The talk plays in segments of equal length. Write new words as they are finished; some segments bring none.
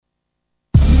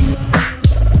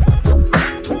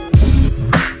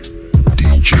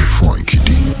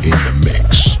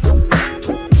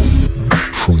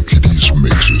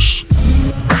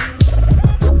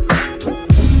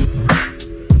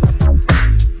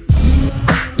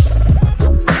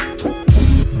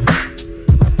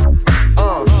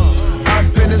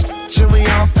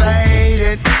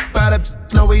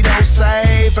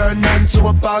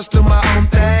a boss, do my own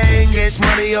thing. It's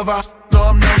money over, no,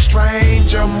 I'm no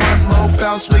stranger. Want more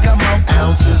bounce, we got more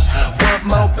ounces. Want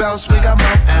more bounce, we got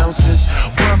more ounces.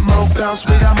 Want more bounce,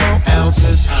 we got more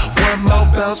ounces. Want more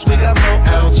bounce, we got more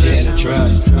ounces. Gin and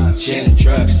trucks, gin and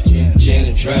trucks, gin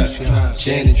and trucks,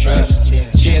 gin and trucks,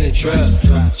 gin and trucks,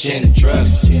 gin and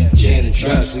trucks, gin and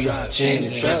trucks, we are gin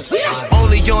and trucks.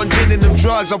 Only on gin and them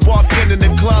drugs. I walk in the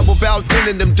club without gin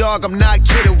and them, dog. I'm not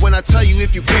kidding when I tell you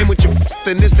if you came with your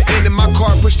then it's the end of my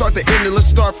car. Push start the ending. Let's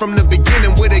start from the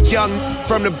beginning with a young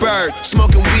from the bird.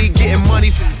 Smoking weed, getting money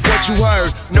for what you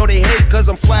heard. No, they hate cause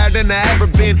I'm flyer than I ever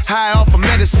been. High off of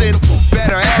medicine,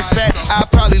 better ass fat. I'll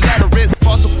probably let her in.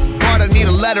 Also hard, I need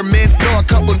a letterman. Know a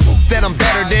couple that I'm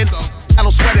better than. I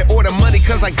don't sweat it or the money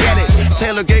cause I get it.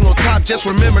 Taylor gang on top, just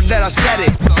remember that I said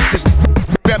it. This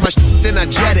grab my then I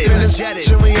jet it.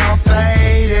 And we all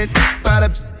faded,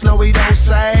 but no we don't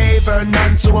save her.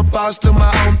 Nothing to a boss, do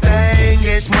my own thing.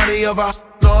 It's money over,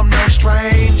 no I'm no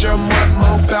stranger. Want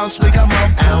more bounce, we got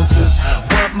more ounces.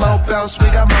 Want more bounce, we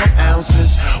got more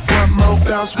ounces. Want more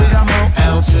bounce, we got more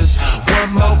ounces.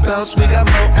 Want more bounce, we got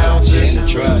more ounces. Gin and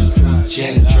trucks,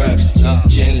 gin and trucks,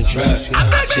 gin and trucks,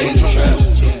 gin and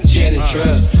trucks, gin and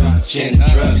trucks, gin and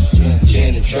trucks,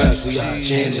 gin and trucks, we are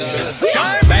gin and trucks.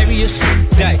 Baby, it's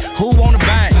day. Who wanna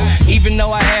bang? Even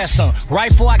though I had some right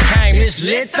before I came, it's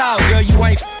lit though. Girl, you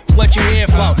ain't what you here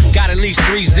for. Got at least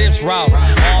 3 zips raw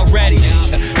already.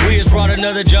 Wiz brought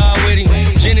another jar with him.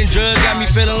 Gin and drugs got me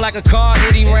feeling like a car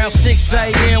hitting around 6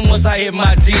 a.m. once I hit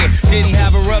my den. Didn't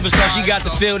have a rubber, so she got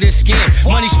to feel this skin.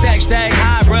 Money stack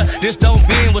high, bruh. This don't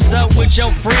bend. What's up with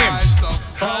your friend?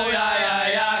 Oh,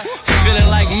 yeah. Feeling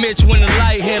like Mitch when the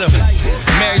light hit him.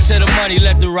 Married to the money,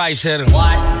 let the rice hit him.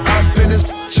 Up in this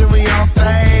bitch and we all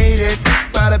faded,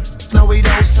 but no we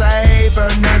don't save her.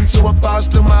 Nothing to a boss,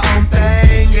 do my own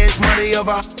thing. It's money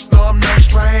over, no I'm no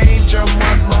stranger.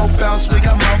 Want more bounce, we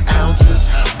got more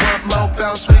ounces. Want more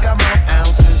bounce, we got more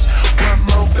ounces. Want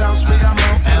more bounce, we got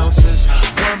more ounces.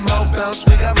 Want more bounce,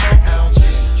 we got more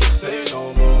ounces. Say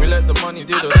no more. We let the money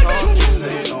do the talking.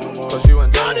 Say no more. Cause you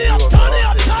and them, you were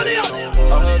say no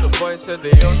more. I heard the boys said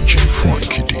they on DJ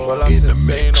Frankie D well, I in said, the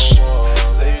mix.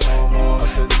 Say no more. I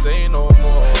said say no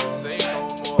more. Say no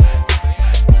more.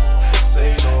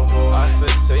 Say no more. I said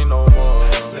say no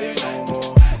more. Say no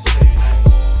more.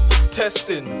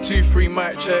 Testing 2-3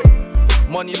 mic check.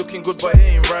 Money looking good but it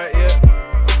ain't right yet.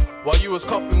 While you was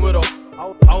coughing with her,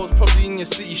 I was probably in your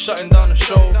city shutting down the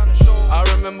show. I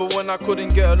remember when I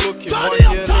couldn't get a look in. 1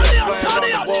 year later,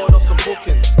 flying around the world on some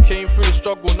bookings. Came through the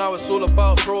struggle, now it's all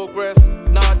about progress.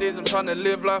 Nowadays I'm trying to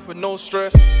live life with no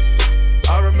stress.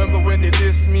 I remember when they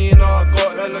dissed me, now I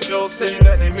got hella girls saying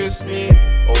that they miss me.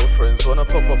 Old friends wanna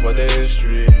pop up on their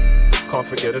history. Can't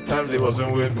forget the times they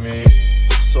wasn't with me.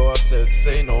 So I said,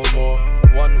 say no more.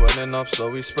 One wasn't enough, so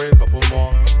we spray a couple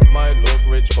more. Might look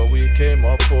rich, but we came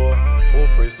up poor. All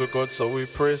praise to God, so we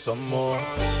pray some more.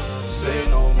 Say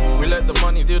no more. We let the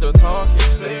money do the talking.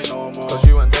 Say no more. Cause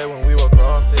you weren't there when we were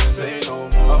crafting. Say no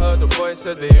more. I heard the boys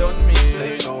said they on me.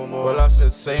 Say no more. Well, I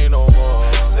said, say no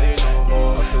more. Say no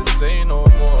more. I said, say no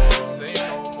more. Say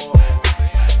no more.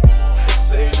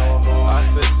 Say no more. I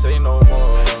said, say no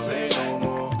more. Say no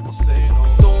more. Say no more.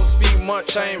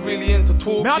 Much, I ain't really into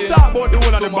talking. Now talk about the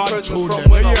one on the bad tune, then.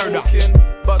 You hear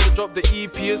that? About to drop the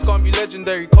EP, it's gonna be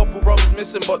legendary. Couple brothers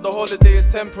missing, but the holiday is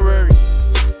temporary.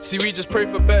 See, we just pray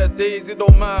for better days. It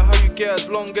don't matter how you get as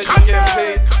long as you get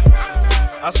paid.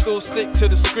 I still stick to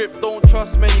the script, don't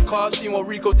trust many cars. See what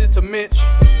Rico did to Mitch.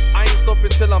 I ain't stopping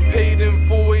till I'm paid in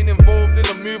full. Ain't involved in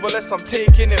the move unless I'm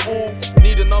taking it all.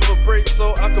 Need another break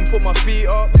so I can put my feet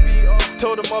up.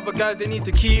 Tell them other guys they need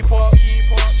to keep up.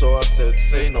 So I said,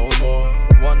 say no more.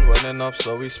 One wasn't enough,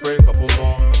 so we spray a couple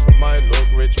more. Might look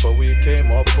rich, but we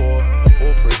came up poor.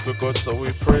 All praise to God, so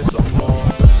we pray some more.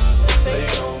 Say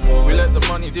no more. We let the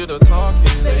money do the talking.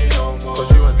 Say no more.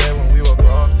 Cause you weren't there when we were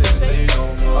crafting. Say no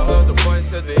more. I heard the boys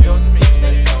said they on me.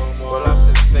 Say no more. Well, I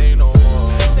said, say no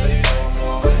more. Say no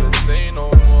more. I said, say no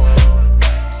more.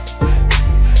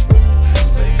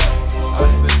 Say no more.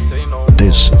 I said, say no more.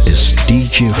 This is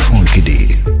DJ Frankie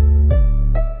D.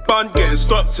 Bun getting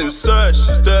stopped in search.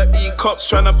 These dirty cops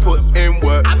tryna put in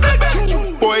work.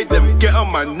 Boy, them get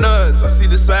on my nerves. I see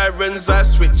the sirens, I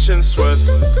switch and swerve.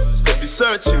 They be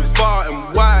searching far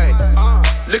and wide,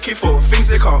 looking for things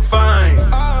they can't find.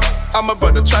 I'm a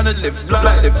brother tryna live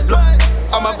life.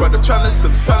 I'm a brother tryna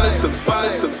survive.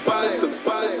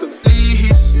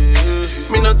 Please,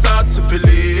 me not talk to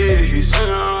police.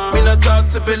 Me not talk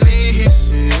to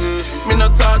police. Me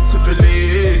not talk to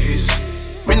police.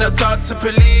 Me not talk talk to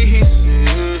police.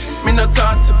 Me not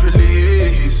talk to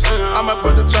police. I'm a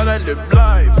brother tryna live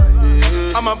life.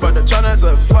 I'm a brother tryna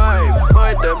survive.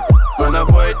 Boy them, man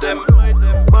avoid them.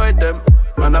 Boy them,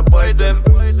 man avoid them.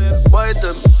 Boy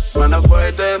them, man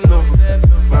avoid them. No,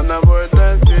 man avoid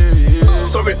them.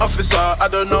 Sorry officer, I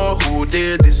don't know who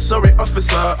did this. Sorry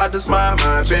officer, I just mind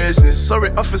my business. Sorry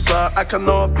officer, I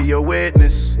cannot be a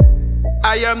witness.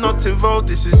 I am not involved,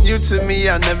 this is new to me.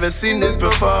 I never seen this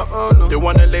before. Oh no, they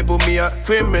wanna label me a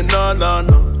criminal. No,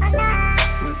 no,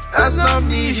 that's not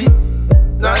me.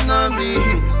 That's not me.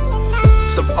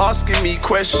 Stop asking me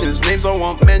questions, names I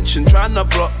won't mention. Tryna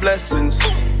block blessings.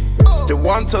 They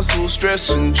want us all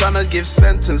stressing. Tryna give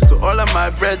sentence to all of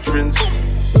my brethrens.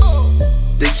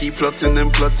 They keep plotting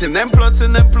and plotting and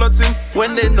plotting and plotting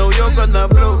when they know you're gonna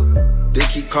blow. They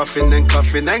keep coughing and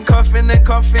coughing and coughing and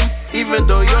coughing, even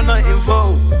though you're not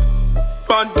involved.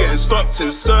 Bun getting stopped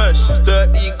and searched. These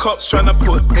dirty cops tryna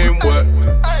put in work.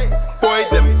 Boy,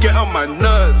 them get on my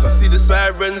nerves. I see the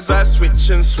sirens, I switch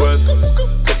and swerve.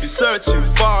 They be searching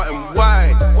far and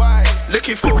wide,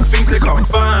 looking for things they can't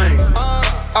find.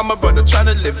 I'm a brother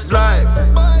tryna live life.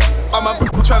 I'm a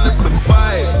brother tryna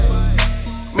survive.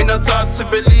 Me not talk to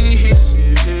police.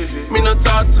 Me not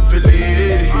talk to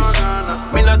police.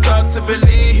 Me not talk to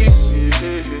police.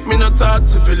 Me not talk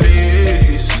to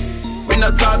police. Me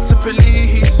not talk to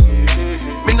police.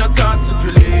 Me not talk to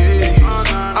police.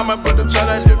 I'm a brother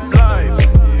tryna live life.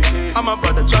 I'm a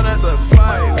brother tryna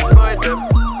survive. Avoid them,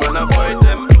 man avoid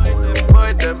them.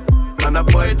 Avoid them, man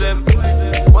avoid them.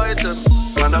 Avoid them,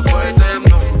 man avoid them.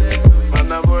 No,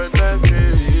 man avoid them.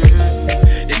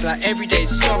 It's like every day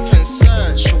stop and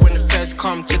search. When the feds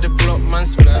come to the block, man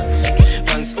splurge.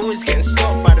 Man's always getting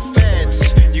stopped by the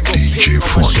feds. You got picked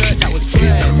on my shirt that was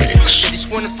blurred. They just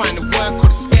wanna find the work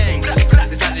or the skanks.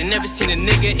 It's like they never seen a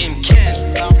nigga in Ken.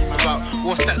 About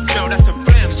what's that smell? That's a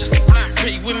brand. Just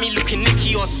pretty with me looking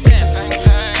Nicky or Steph.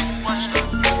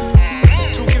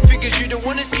 Talking figures, you don't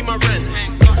wanna see my rent.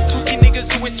 Talking niggas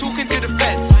always talking to the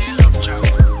feds.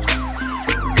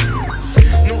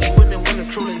 Naughty women wanna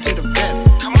crawl into the bed.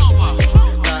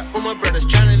 My brothers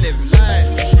tryna live life.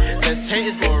 Less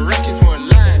haters, more rackets, more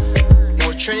life.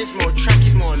 More trains, more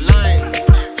trackies, more lines.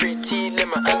 Free T, let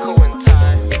my echo in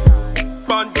time.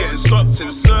 Bun getting stopped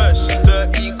and searched. These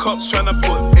dirty cops tryna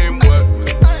put in work.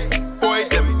 Boy,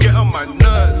 them get on my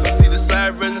nerves. I see the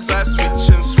sirens, I switch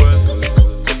and swerve.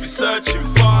 They be searching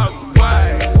far and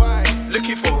wide,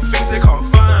 looking for things they can't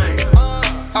find.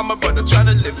 I'm a brother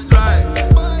tryna live life.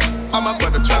 I'm a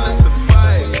brother tryna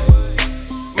survive.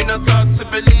 Me not talk to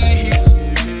police.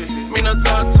 Me not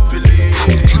talk to police.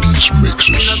 Frankie D'S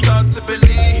Mixes. Me not talk to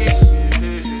police.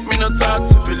 Me not talk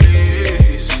to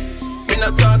police. Me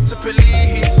not talk to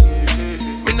police.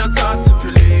 Me not talk to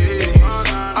police.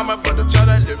 I'm a brother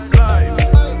tryna live life.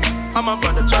 I'm a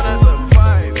brother tryna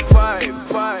survive.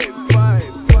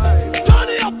 Turn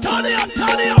it up, turn it up,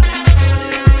 turn it up.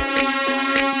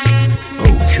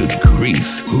 Oh, good grief.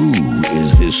 Who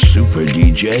is this super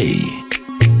DJ?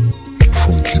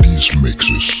 Frankie D'S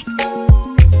Mixes.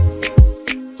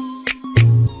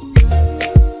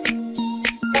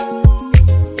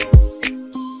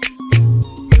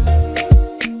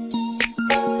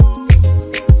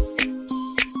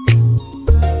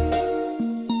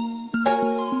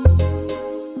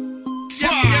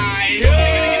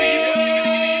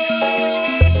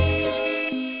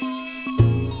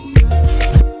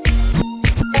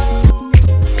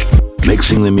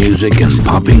 Mixing the music and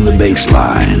popping the bass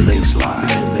line.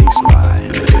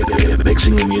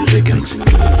 Mixing the music and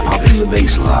popping the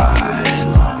bass line.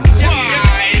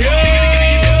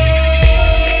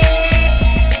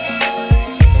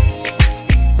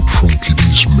 Frankie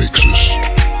D'S Mixes.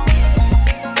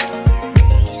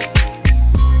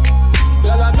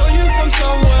 Girl, I know you from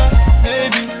somewhere,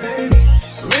 baby.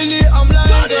 Really, I'm like,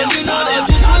 you know I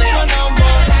just want your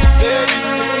number, baby.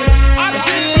 I'm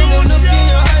seeing the look in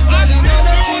your eyes, girl, you know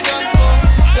that you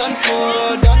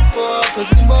done for, cause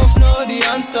we both know the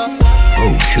answer.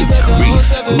 Oh, good grief.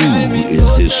 Who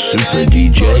is this super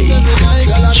DJ?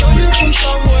 Girl, I know you from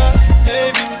somewhere,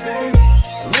 baby.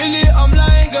 Really, I'm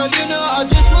lying, girl, you know I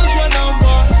just want your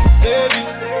number, baby.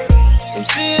 I'm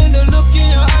seeing the look in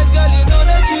your eyes, girl, you know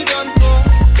that you done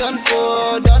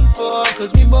for,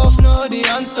 cause we both know the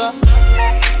answer.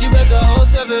 You better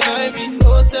 079 me,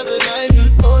 079 me,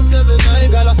 079.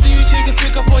 Girl, I see you take a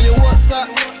pick up on your WhatsApp.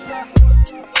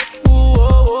 Ooh, oh,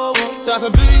 oh, oh. Type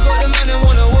of booty got the man and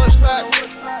wanna watch back.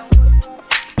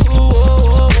 Ooh,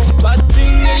 oh, oh. Bad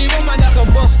thing, yeah, you want my like a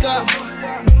boss guy.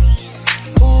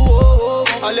 Ooh, oh,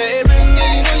 oh. I let it ring,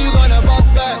 yeah, you know you gonna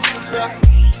bust back.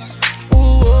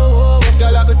 Ooh, oh, oh.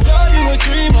 Girl, I could tell you a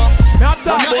dreamer. Me a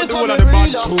talk about They call me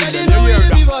reader. They didn't know you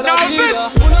be but I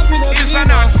leader. Pull up in a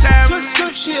beamer.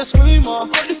 Script, she a screamer.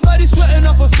 Got this body sweating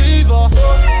up a fever.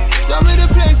 Tell me the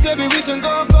place, baby, we can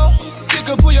go. You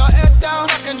can put your head down,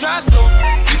 I can drive slow.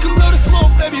 You can blow the smoke,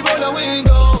 baby, roll the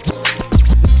window.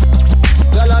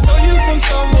 Girl, I know you from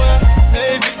somewhere,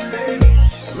 baby.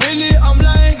 Really, I'm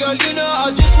lying, girl, you know I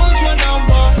just want your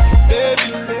number, baby.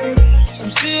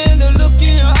 I'm seeing the look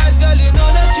in your eyes, girl, you know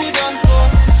that you done for.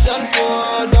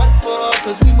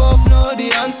 Cause we both know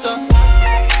the answer.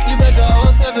 You better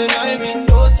 079 me,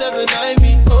 079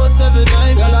 me,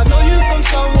 079. Girl, I know you from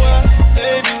somewhere,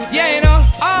 baby. Yeah, you know,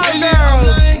 all really, girls. I'm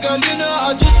lying, girl, you know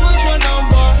I just want your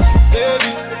number,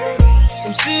 baby.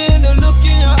 I'm seeing the look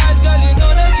in your eyes, girl, you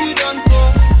know that you done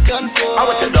for.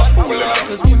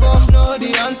 Cause we both know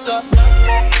the answer.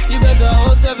 You better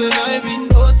 079 me,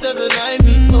 079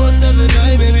 me,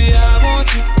 079. Baby, I want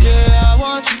you, yeah, I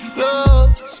want you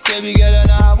close. Baby girl,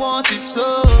 and I want it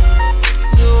slow.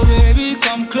 So baby,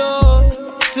 come close.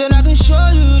 Said I can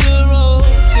show you the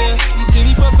ropes, yeah. You see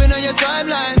me popping on your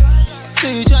timeline.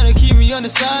 Still you tryna keep me on the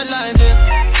sidelines, yeah.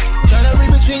 Tryna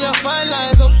read between your fine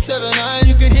lines, 079.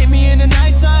 You can hit me in the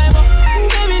nighttime,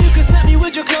 baby, you can snap me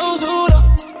with your clothes, hold up.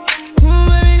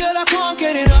 Baby girl, I can't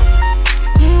get it up.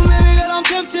 Baby girl, I'm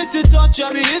tempted to touch.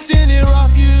 I be hitting it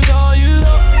rough, you know.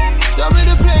 Tell me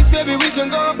the place, baby, we can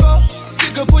go.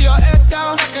 You can put your head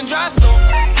down, I can drive slow.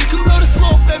 You can blow the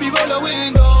smoke, baby, roll the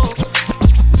window.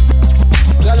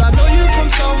 Girl, I know you from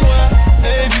somewhere,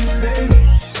 baby.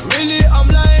 Really, I'm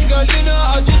lying, girl, you know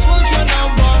I just want your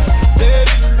number,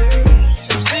 baby.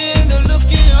 I'm seeing the look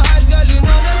in your eyes, girl, you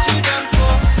know that you done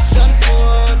for.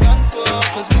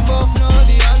 Cause we both know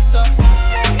the answer.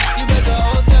 You better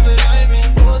 079 me,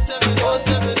 07.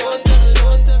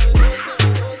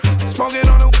 Smoking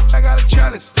on the I got a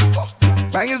chalice.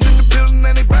 Bangers in the building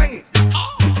and they bang it.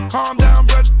 Calm down,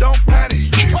 brother, don't panic.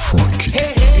 DJ Frankie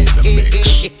in the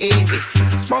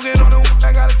mix. Smoking on the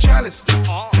I got a chalice.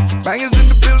 Bangers in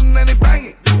the building and they bang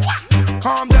it.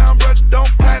 Calm down, brother, don't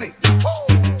panic.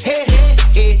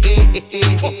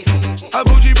 A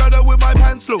bougie brother with my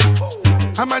pants low.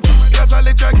 I might guess I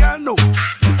let your girl know.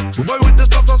 The boy with the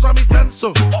stuff so saw me stand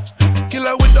so.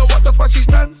 Killer with the what, that's why she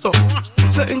stands so.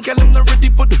 Certain girl I'm not ready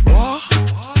for the war.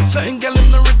 Certain girl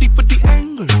I'm not ready for the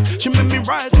angle. She made me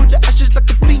rise with the ashes like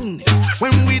a phoenix.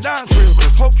 When we dance real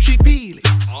close, hope she feel it.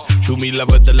 True me love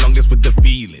her the longest with the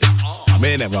feeling.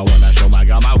 Me never wanna show my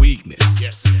girl my weakness.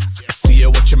 I see her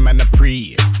watching man a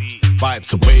pre.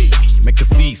 Vibes away, make her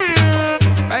see it.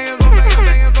 Bangers on bangers,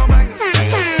 bangers on bangers.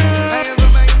 Bangers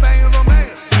on bangers, bangers on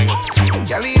bangers.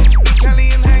 Kelly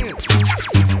and hangers.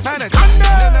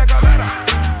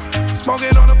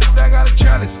 Smoking on the I got a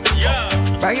chalice.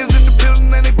 Bangers in the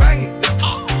building and they bang it.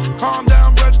 Calm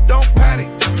down, brother, don't panic.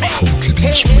 Frankie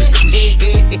D'S Mixes.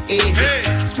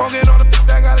 Smoking on the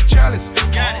I got a chalice.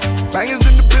 Bangers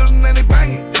in the building and they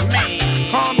bang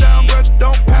it. Calm down, brother,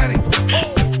 don't panic.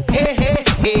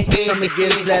 My stomach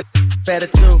gets flat,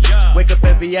 attitude. Wake up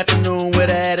every afternoon with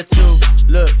an attitude.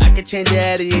 Look, I can change your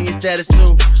attitude and your status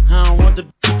too. I don't want the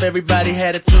if everybody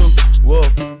had it too.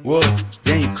 Whoa,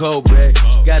 then you cold, babe.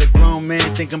 Got a grown man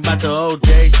thinking about the old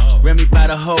days. Ran me by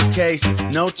the whole case,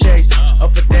 no chase.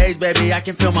 Up for days, baby, I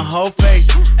can feel my whole face.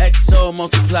 XO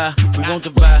multiply, we won't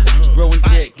divide. Growing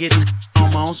jet, getting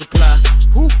on my own supply.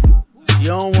 Whew. You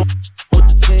don't want with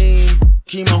the team.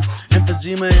 Chemo,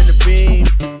 emphysema in the beam.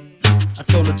 I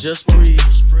told her just breathe.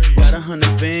 Got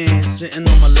 100 bands sitting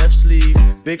on my left sleeve.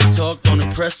 Big talk, don't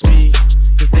impress me.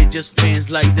 Cause they just fans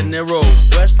like De Niro,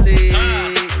 Wesley.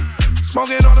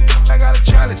 Smoking on the I got a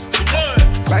chalice.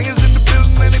 Bangers in the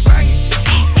building and they bang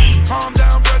it. Calm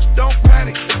down, brother, don't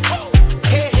panic.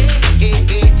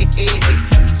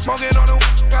 Smoking on the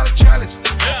got a chalice.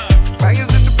 Bangers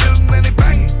in the building and they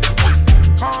bang it.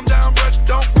 Calm down, brother,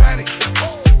 don't panic.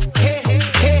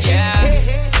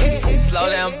 Yeah, slow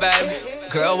down, baby.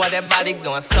 Girl, why that body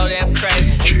going so damn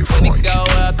crazy? When it go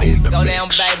up, it go down,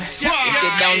 baby. If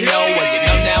you don't know, well, you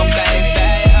know now, baby.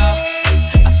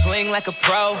 I swing like a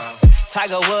pro.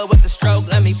 Tiger Wood with the stroke,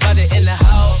 let me put it in the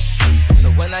hole.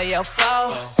 So when I yell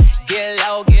fall, get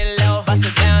low, bust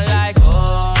it down like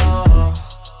oh.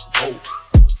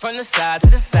 From the side to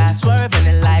the side, swerving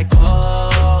it like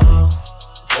oh.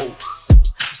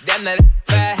 Damn that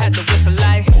fat had to whistle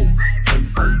like.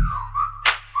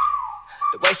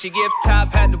 The way she give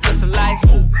top had to whistle like.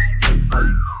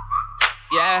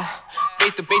 Yeah,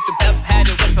 beat the bell had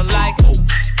to whistle like.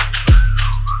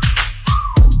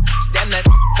 Damn that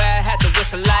fat had to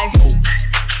whistle like.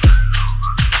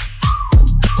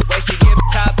 The way she give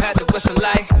top had to whistle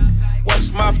like.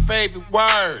 What's my favorite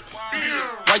word?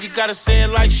 Why you gotta say it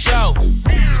like show.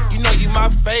 You know you my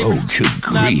favorite. Oh, good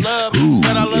Not grief. love, Who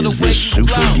but I love is the way this you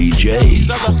super flow. DJ? These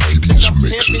other Frankie D'S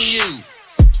Mixes. Mixes. You.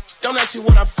 Don't ask me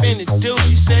what I'm finna do.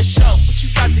 She said, show, what you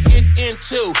about to get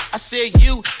into? I said,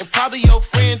 you and probably your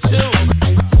friend too.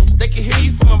 They can hear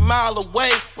you from a mile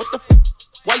away. What the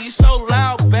why you so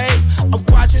loud, babe? I'm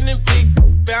watching them big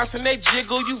bouncing, they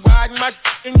jiggle. You riding my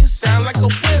and you sound like a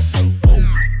whistle.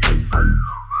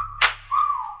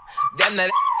 Damn, that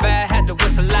fat had to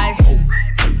whistle like. The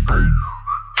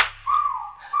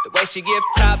way she give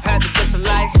top had to whistle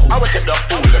like. I would get the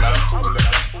fool, man.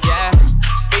 Yeah.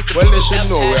 Well, they should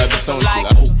know where the sound like.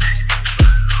 killer.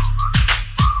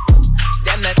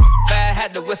 Damn, that fat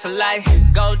had to whistle like.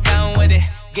 Go down with it,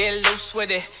 get loose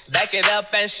with it. Back it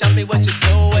up and show me what you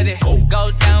do with it.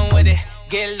 Go down with it,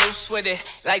 get loose with it.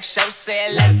 Like Show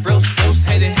said, let Bruce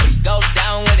hit it. Go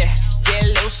down with it, get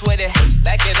loose with it.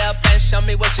 Back it up and show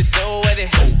me what you do with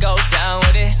it. Go down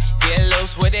with it, get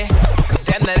loose with it.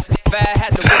 Damn, that fat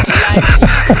had to whistle like.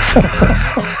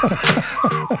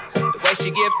 The way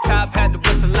she give top had to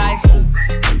whistle like.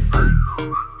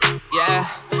 Yeah,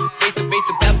 beat the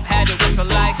bep had to whistle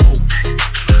like.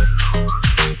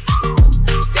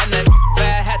 Damn, that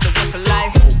fat had to whistle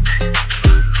like.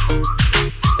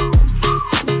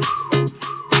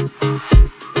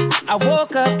 I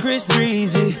woke up Chris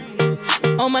Breezy.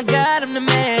 Oh my God, I'm the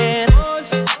man. I'm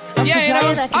so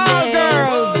fly like all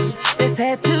girls. There's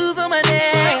tattoos on my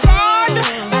neck.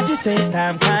 I just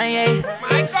FaceTime Kanye.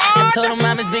 I told him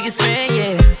I'm his biggest fan,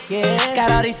 yeah.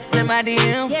 Got all these in my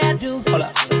DM. Yeah, I do. Hold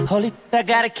up. Holy, I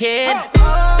got a kid. Oh,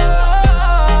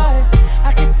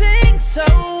 I can sing so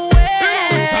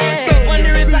well.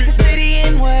 Wonder if I can say the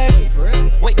N-word.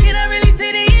 Wait, can I really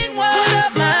say the N-word? What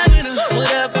up, my winner?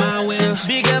 What up, my winner?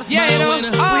 Big ups, my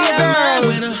winner. We are my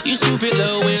winner. You stupid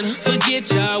little winner. Forget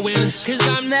y'all winners. Cause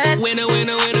I'm that winner. I'm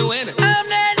that winner.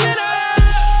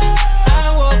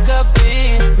 I woke up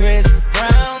in Chris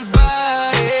Brown's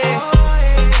body.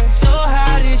 So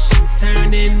how this shit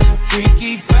turned into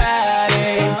Freaky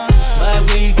Friday. But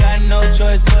we got no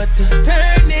choice but to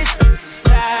turn this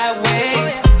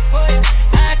sideways.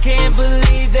 I can't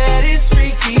believe that it's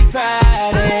Freaky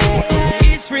Friday.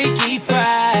 It's Freaky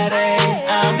Friday.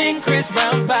 I'm in Chris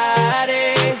Brown's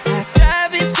body. I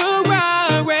drive his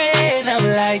Ferrari and I'm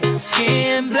like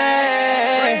skin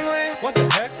black. What the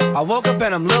heck? I woke up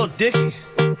and I'm Lil Dicky.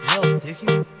 Lil Dicky?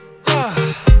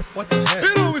 What the heck?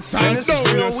 You know it's Man, this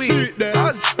is real weak. I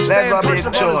was staying pushed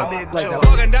up on Big like that.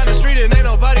 Walking down the street and ain't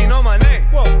nobody know my name.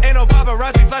 Ain't no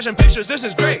paparazzi flashing pictures, this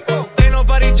is great. Ain't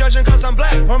nobody judging cause I'm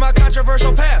black or my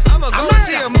controversial past. I'ma go and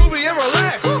see a movie and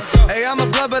relax. Hey, I'm a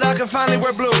blood, but I can finally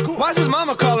wear blue. Why's his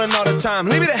mama calling all the time?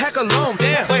 Leave me the heck alone.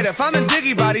 Damn. Wait, if I'm in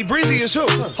Diggy Body, Breezy is who?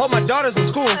 Hope my daughter's in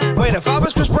school. Wait, if I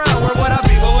was Chris Brown, where would I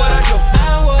be? What would I do?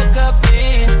 I woke up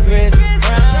in Chris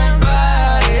Brown's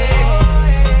body.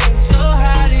 So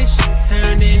how this shit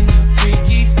turned into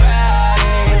Freaky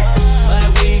Friday. But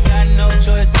we got no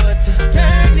choice but to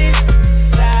turn this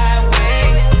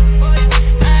sideways.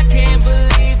 I can't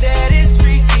believe that it's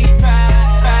Freaky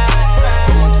Friday.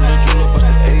 Going to the jeweler, bust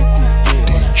the AP,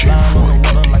 yeah. DJ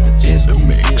Frankie like a jet in the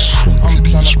mix. I'm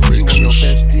Frankie D'S tryna put you in your Mixes.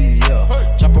 bestie, yeah.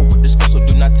 Chopper with this gun, so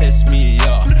do not test me,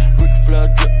 yeah. Rick Flair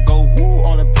drip, go woo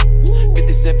on a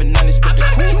 5790, spit the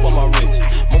coupe on my wrist.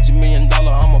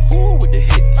 Multi-million-dollar, I'm a fool with the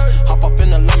hits. Hop up in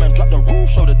the lemon, drop the roof,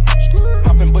 show the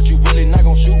poppin', but you really not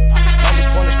gon' shoot. Now the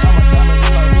corners, camera, diamond,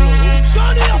 look like hula hoops.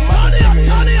 Turn it up.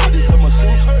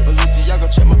 Balenciaga,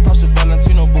 check my price of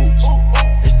Valentino boots.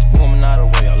 It's the woman out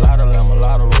of way, a lot of lamb, a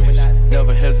lot of race.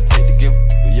 Never hesitate to give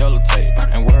the yellow tape.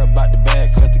 Ain't worry about the bag,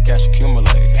 cause the cash accumulate.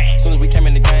 Soon as we came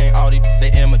in the game, all these,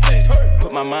 they imitated.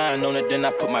 Put my mind on it, then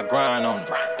I put my grind on it.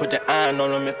 Put the iron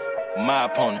on them if my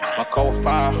opponent. My code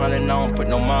 500, I don't put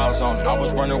no miles on it. I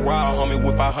was running wild, homie,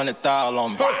 with 500,000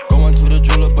 on me. Going to the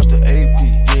jeweler, bust the AP,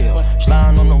 yeah.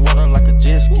 Sliding on the water like a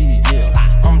jet ski, yeah.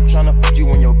 I'm tryna put you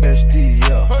in your bestie,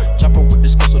 yeah. Chopper with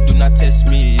this gun, so do not test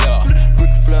me, yeah.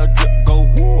 Rick Flair drip, go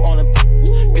woo on a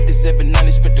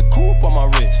 5790, spit the coupe on my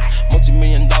wrist.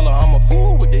 Multi-million-dollar, I'm a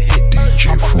fool with the hit.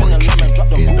 DJ Frankie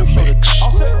in the mix.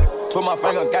 Put my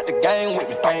finger, got the game with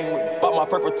me. Bought my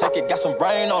purple ticket, got some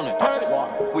brain on it.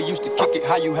 We used to kick it,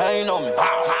 how you hang on me.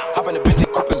 Hop in the Bentley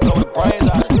coupe and blow the brains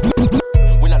out.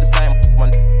 We not the same,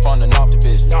 my from the North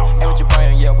Division. Hey, with your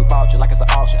brain, yeah, we bought you like it's an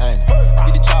auction, ain't it?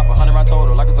 Get the chopper, 100 round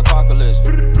total, like it's a car collision.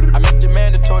 I met your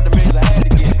man that told the millions I had to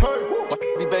get it. My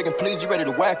be begging, please, you ready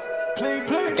to whack?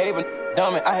 I gave a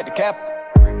dummy, I had the cap.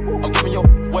 I'm giving your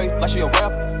way like she a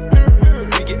rap.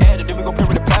 We get added, then we go pay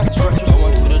with the plastic structure.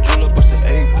 Going to the jeweler, bust the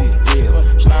AP, yeah.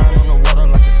 Sliding on the water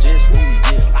like a jet ski,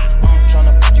 yeah. I'm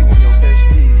tryna put you in your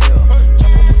bestie, yeah.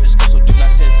 Chopper with this gun, so do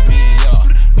not test me,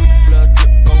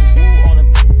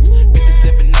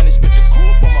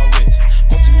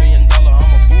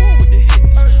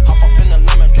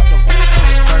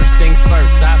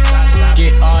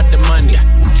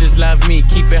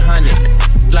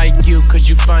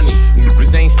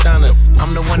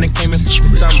 I'm the one that came in for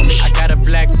summer. I got a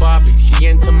black Barbie, she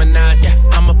into Minaj. Yeah,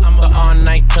 I'ma fuck her all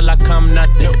night till I come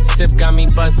nothing. Sip got me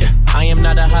buzzing. I am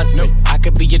not a husband. I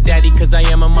could be your daddy cause I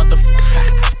am a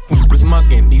motherfucker. Was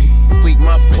mugging these weak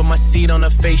muffin. Put my seed on her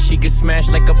face, she get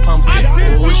smashed like a pumpkin.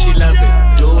 Ooh, she love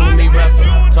it, do me rougher.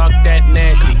 Talk that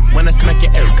nasty, when I smack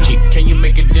your cheek. Can you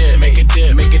make a dip, make a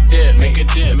dip, make a dip, make a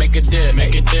dip, make a dip,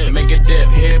 make a dip, make a dip.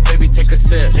 Here, baby, take a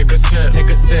sip, take a sip, take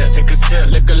a sip, take a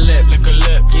sip. Lick a lip, lick a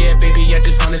lip. Yeah, baby, I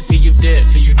just wanna see you dip,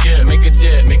 see you dip. Make a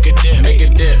dip, make a dip, make a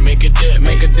dip, make a dip,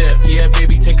 make a dip. Yeah,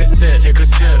 baby, take a sip, take a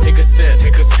sip, take a sip,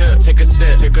 take a sip, take a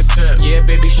sip, take a sip. Yeah,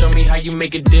 baby, show me how you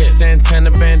make a dip.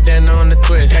 Santana bandana on the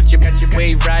twist. Got your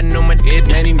wave riding on my ears.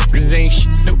 Man, these ain't shit.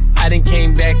 Nope. I done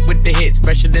came back with the hits.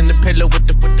 Fresher than the pillow with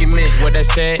the fucking mint. What I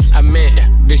said, I meant.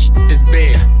 This shit is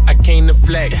big. I came to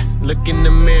flex. Look in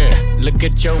the mirror. Look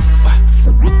at your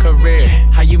career.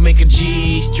 How you make a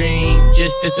G-string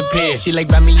just disappear. She like,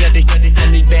 buy me other shit. I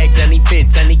need bags, I need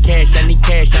fits, I need cash, I need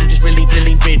cash. I'm just really,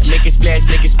 really rich. Make it splash,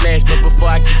 make it splash. But before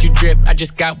I get you drip, I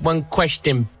just got one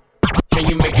question. Can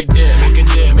you make a dip, make a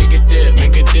dip, make a dip,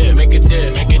 make a dip, make a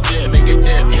dip, make a dip, make a dip?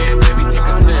 Yeah, baby, take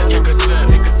a sip, take a sip,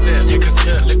 take a sip, take a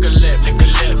sip, lick a lip, lick a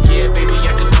lip. Yeah, baby,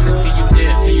 I just wanna see you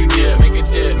dip, see you dip, make a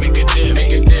dip, make a dip,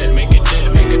 make a dip, make a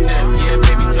dip, make a dip. Yeah,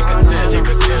 baby, take a sip, take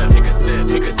a sip, take a sip,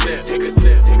 take a sip, take a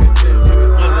sip, take a sip.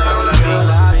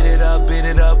 Beat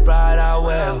it up, ride out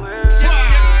well. And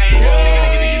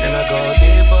I go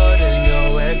deeper than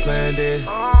your ex-man did.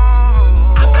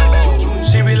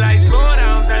 She be like, slow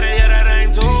down, said it, yeah, that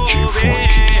ain't too big.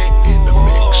 In the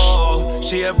mix.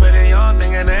 She a pretty young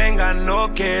thing and ain't got no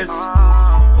kids.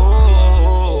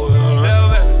 Little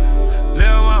baby,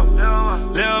 little mama,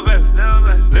 little baby,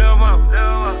 little mama,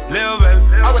 little baby.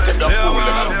 I would take the little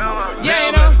mama. Yeah,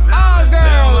 you know, all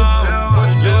girls.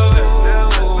 Little baby,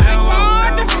 little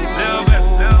mama, little baby,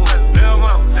 little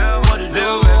mama, what it do?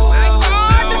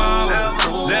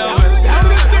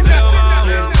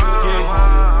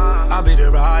 I'll be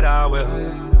the ride, I will.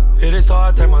 It is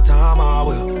hard, take my time, I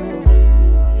will.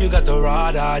 You got the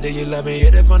ride, idea, you let me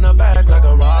hit it from the back like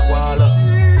a rock waller.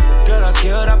 Girl, I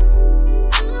kill that.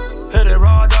 Hit it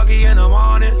raw, doggy, in the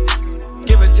morning.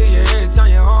 Give it to you every time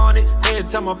you're on it. Every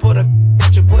time I put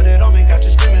you put it on me, got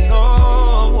you screaming, no.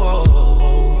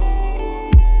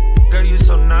 Girl, you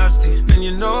so nasty, and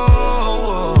you know.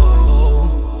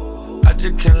 I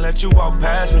just can't let you walk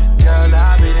past me. Girl,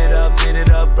 I beat it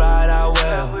up, ride out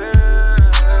well.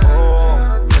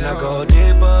 And I go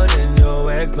deeper than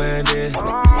your ex-man did.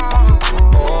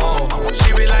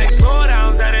 She be like, slow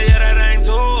down, said it, yeah, that ain't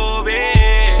too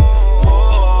big.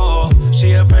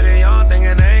 She a pretty young thing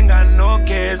and ain't got no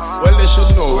kids. Well, they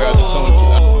should know we are the sound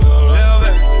killer. Little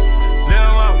baby,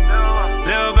 little mama,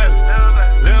 little baby,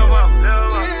 little mama,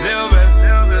 little baby,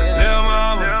 little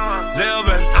mama, little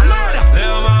baby,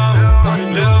 little mama,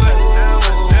 little baby.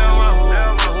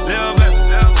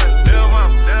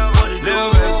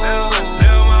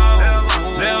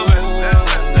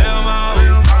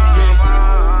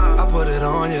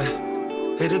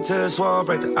 Hit it till it's swole,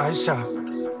 break the ice shop.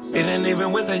 It ain't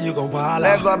even with it, you gon' wild out.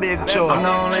 Let go big show. I'm the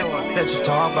only that you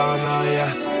talk about now,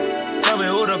 yeah. Tell me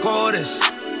who the coldest.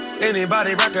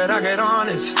 Anybody record, I get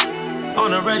honest.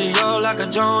 On the radio like a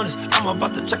Jonas. I'm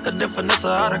about to check the difference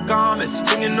of how the garments.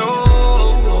 Singing no.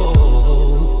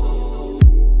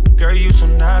 Girl, you so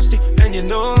nasty, and you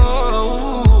know.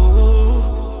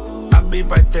 I'll be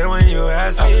right there when you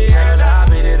ask me. Girl, I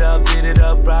beat it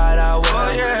up, ride out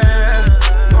well.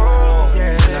 Oh, yeah.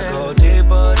 And I go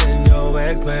deeper than your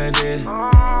ex-man did.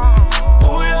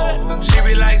 Oh yeah. She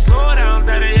be like, slow down,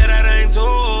 said it, yeah, that ain't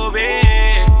too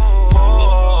big.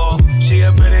 She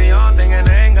a pretty young thing and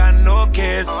ain't got no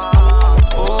kids.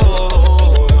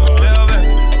 Little baby,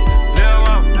 little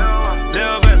mama,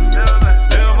 little baby,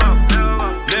 little mama,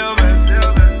 little baby,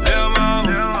 little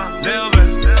mama, little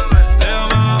baby, little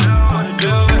mama, what it do?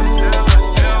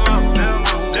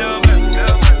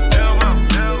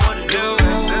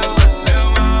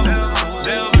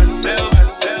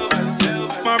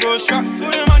 Strap for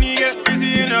the money, get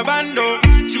busy in a bando.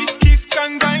 Chief Keef,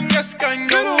 gang bang, yes, gang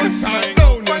go. It's fine,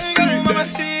 mama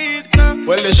see it now.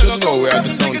 Well, they should know we are the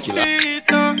sound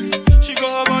killer. She got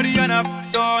her body and her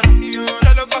done.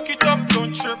 Tell her back it up,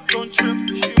 don't trip, don't trip.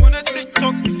 She wanna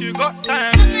TikTok if you got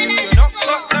time. If you not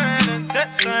got time, then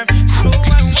take time. Slow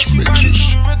and when she wind it to the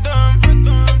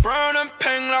rhythm. Brown and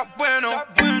peng like bueno.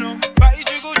 Body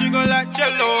jiggle, jiggle like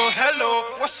jello.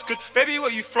 Hello, what's good? Baby,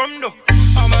 where you from though?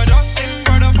 I'm a dark skin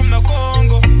brother from the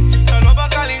Congo. La loba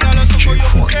calingala soko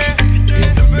yoke.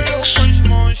 Develo French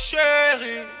mon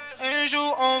chéri. Un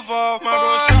jour on va. My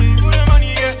bro shot for the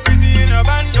money, get busy in a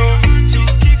bando.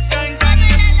 Cheese keep gang gang,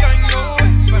 yes gang go.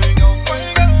 Fine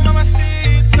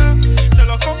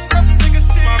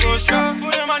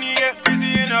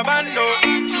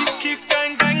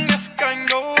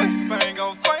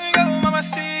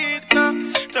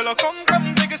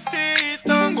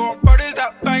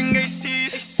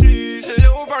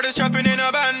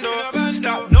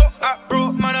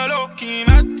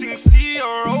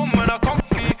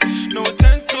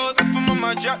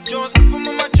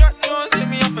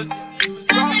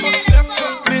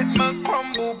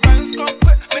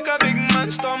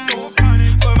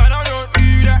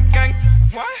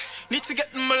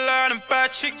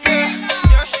chick, yeah.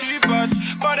 Yeah, she bad,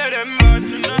 better than bad.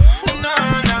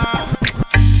 Nah.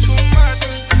 It's so mad.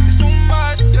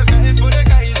 You got it for the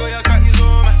guys, or you got his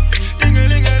home.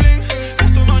 Ding-a-ling-a-ling, that's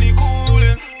the money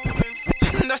coolin'.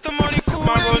 That's the money coolin'.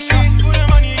 My road shot for the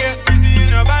money, get busy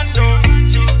in a bando.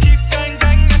 Chief keep gang,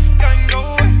 this gang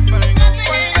go. Fine go,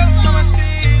 mama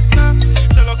see it now.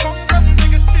 Tell her come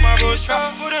take a seat. My road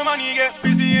shot for the money, get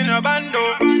busy in a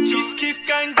bando. Chief keep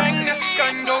gang, this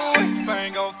gang go.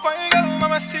 Fine go,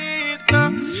 mama see it now.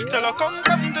 Tell her come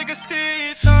take a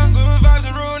seat now. Good vibes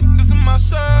and ruin niggas in my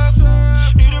circle.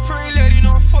 Need a pretty lady,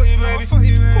 not for you, baby.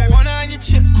 Got one eye on your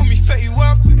chip, call me fat you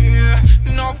up. Yeah,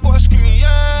 no gotta scream me,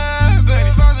 yeah, baby.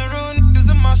 Good vibes and ruin niggas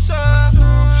in my circle.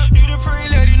 Need a pretty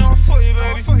lady, not for you,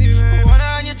 baby. Got one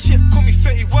eye on your chip, call me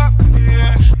fat you up.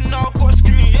 Yeah, no gotta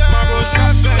scream me, yeah. My bro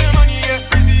shot for the money, get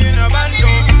busy in a bando.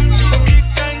 Chief keep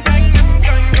gang, this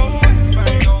gang go.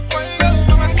 Fine go,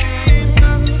 mama see it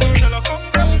now. Tell her come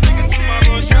take a seat. My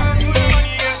bro shot for the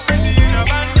money, get busy in a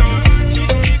bando. Chief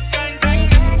keep gang,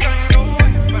 this gang go.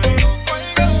 Fine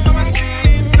go, mama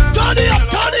see it now. Turn it up.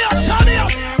 Party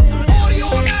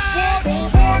all night.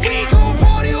 We gon'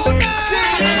 party all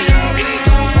night. We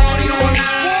gon' party all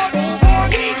night. We gon' party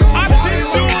all night. We gon' party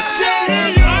all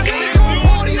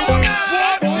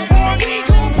night. We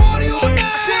gon' party all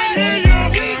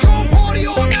night. We gon' party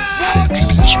all night.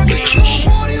 Frankie D'S Mixes.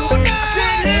 Party all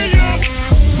night.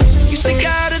 You stick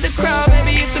out of the crowd,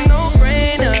 baby, it's a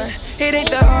no-brainer. It ain't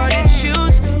that hard to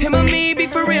choose. Him or me, be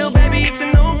for real, baby, it's a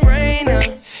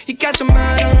no-brainer. You got your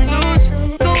mind on loose.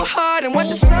 Go hard and watch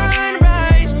the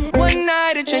sunrise. One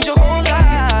night it change your whole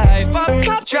life. Pop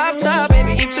top, drop top,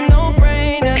 baby, it's a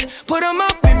no-brainer. Put 'em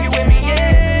up if you with me, yeah.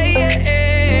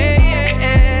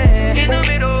 In the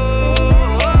middle.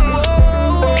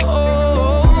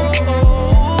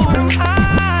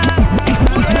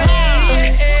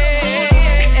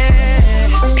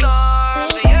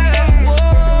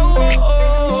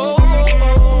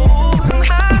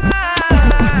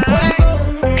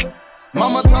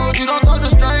 Mama told you don't talk to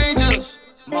strangers.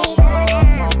 But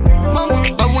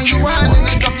when you ride in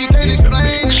that drop, you can't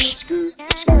explain it.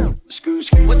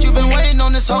 What you been waiting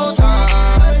on this whole time?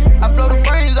 I blow the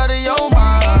brains out of your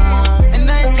mind.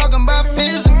 And I ain't talking about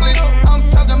physically, I'm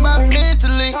talking about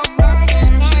mentally.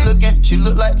 She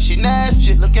look like she nasty.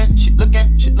 She look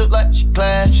like she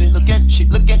classy.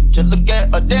 Just look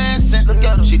at her dancing.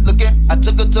 She looking, I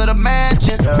took her to the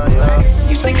mansion. Yeah.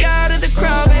 You stick out of the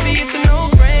crowd, baby, it's a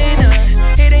no-brainer.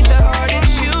 It ain't that hard to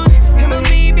choose. Him or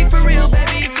me, be for real,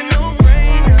 baby, it's a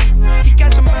no-brainer. You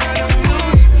got your mind on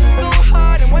loose. Go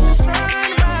hard and watch the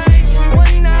sunrise.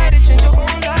 One night it change your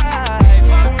whole life.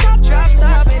 Pop top, drop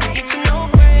top, baby, it's a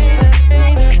no-brainer.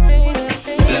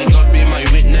 Let God be my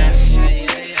witness.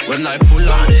 When I pull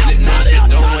up, it's litness. You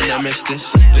don't wanna miss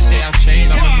this. They say I've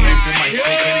changed, I'm improving my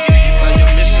figure. Now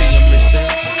you're missing.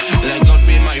 Let God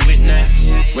be my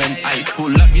witness. When I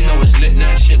pull up, you know it's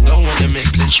litness. You don't wanna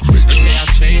miss this. They say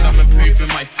I've changed, I'm improving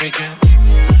my figure.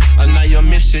 And now you're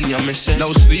missing.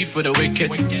 No sleep for the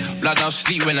wicked. Blood, I'll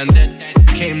sleep when I'm dead.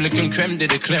 Came looking creme,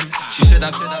 did a clem. She said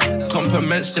I did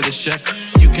compliments to the chef.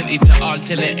 You can eat it all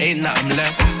till it ain't nothing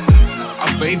left.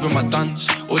 I'm brave with my duns.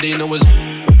 All they know is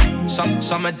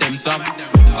some of them dumb.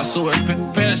 I saw a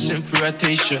piercing through a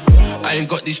t-shirt. I ain't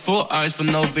got these 4 eyes for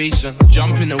no reason.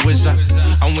 Jumping a wizard,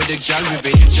 I'm with a gal with a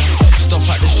hitcher. Stop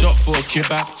at the shop for a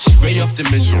kebab. Spray off the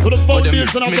missile. Put the phone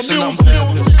missing on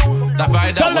purpose. That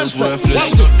ride that was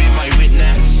worthless. Don't be my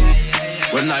witness.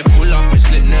 When I pull up, it's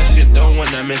litness. You don't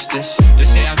wanna miss this. They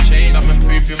say I've changed, I'm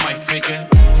improving my figure.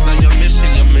 Now you're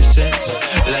missing.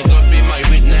 Let God be my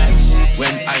witness.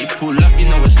 When I pull up, you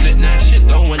know it's litness. You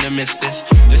don't wanna miss this.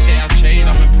 They say I've changed,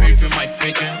 I'm improving my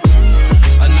figure.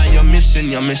 And now you're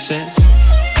missing.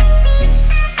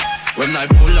 When I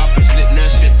pull up, it's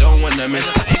litness. You don't wanna miss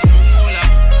this.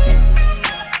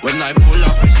 When I pull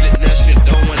up, it's litness. You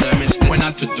don't wanna miss this. When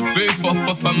I took the roof off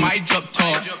of my drop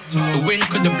top, the wind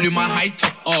could've blew my high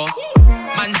top off.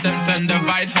 Mans them turned the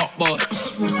ride hot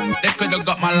box. They could've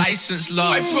got my license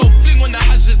lost. I bro fling on the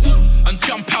hazards and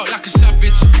jump out like a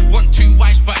savage. Want 2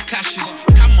 wives but clashes.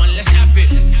 Come on, let's have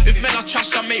it. If men are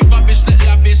trash, I make rubbish, let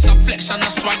lavish. I flex and I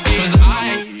swag it. Cause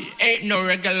I ain't no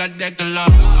regular.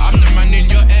 I'm the man in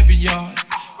your area.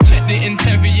 Check the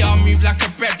interior, move like a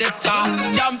predator.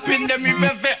 Jump in, then move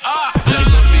every up. Let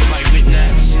God be my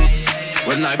witness.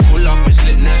 When I pull up, it's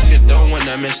litness. You don't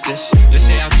wanna miss this. They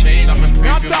say I've changed, I'm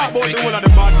improving my figure.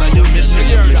 Now you're missing.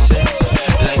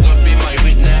 Let God be my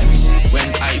witness.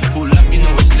 When I pull up, you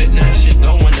know it's litness. You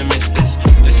don't wanna miss this.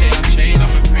 They say I've changed,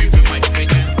 I'm improving my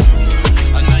figure.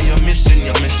 And now you're missing.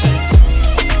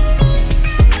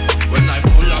 When I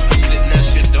pull up, it's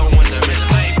litness. You don't wanna miss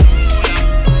this.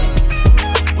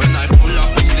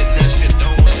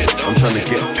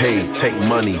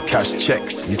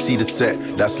 checks. You see the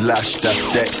set, that's Lash,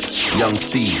 that's Dex. Young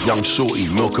C, Young Shorty,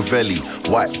 Milcavelli,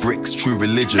 White Bricks, True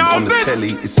Religion. Now on the telly,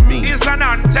 it's me. It's an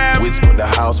anthem. Wiz got the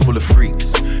house full of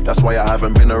freaks. That's why I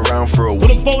haven't been around for a week. For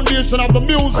the foundation of the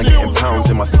music. I'm getting pounds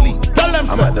in my sleep. Tell them I'm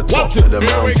so. at the top of the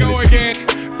mountain.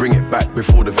 It's bring it back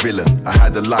before the villain. I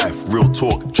had a life, real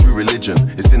talk, true religion.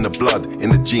 It's in the blood,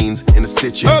 in the jeans, in the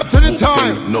stitching. Walked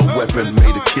in, no weapon,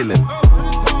 made a killing.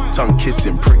 Tongue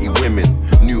kissing, pretty women.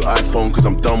 New iPhone, cause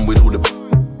I'm done with all the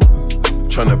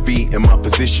tryna be in my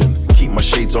position. Keep my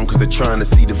shades on, cause they're trying to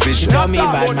see the vision. Tell me,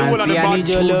 bad man, see I need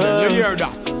your love.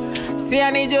 See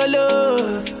I need your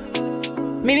love.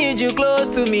 Me need you close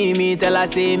to me. Me tell her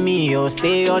say me, oh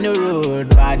stay on the road.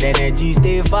 Bad energy,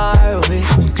 stay far away.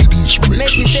 Frankie D'S Mixes.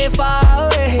 Make you stay far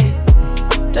away.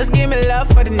 Just give me love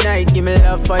for the night. Give me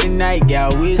love for the night,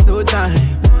 girl, waste no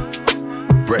time.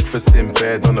 Breakfast in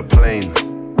bed on a plane.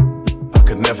 I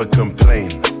could never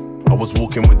complain. I was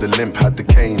walking with the limp, had the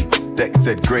cane. Deck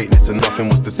said greatness and nothing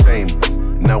was the same.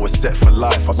 Now we're set for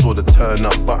life. I saw the turn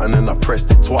up button and I pressed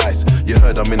it twice. You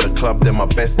heard I'm in the club, then my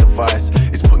best advice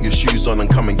is put your shoes on and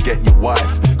come and get your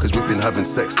wife. Cause we've been having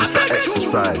sex just for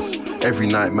exercise. Every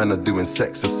night man are doing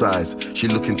sexercise. She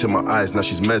look into my eyes, now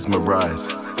she's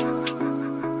mesmerized.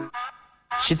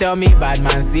 She tell me, bad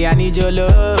man, see I need your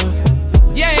love.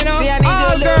 Yeah, you know, see I need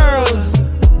your girls. Love.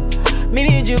 Me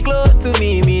need you close to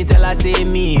me. Me tell her say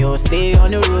me, oh stay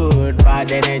on the road.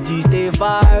 Bad energy, stay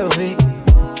far away.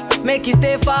 Make you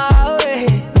stay far away.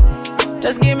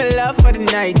 Just give me love for the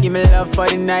night. Give me love for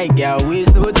the night, girl,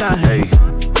 waste no time. Hey,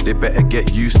 they better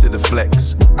get used to the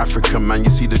flex. African man, you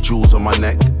see the jewels on my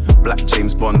neck. Black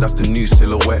James Bond, that's the new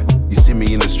silhouette. You see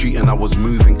me in the street and I was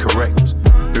moving correct.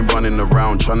 Been running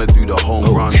around trying to do the home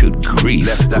run. Good grief.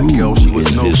 Left that girl, she was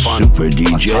no fun. Super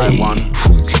DJ. I tie one,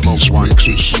 smoke one,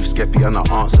 kick Chief Skeppy and I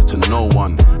answer to no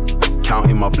one.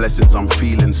 Counting my blessings, I'm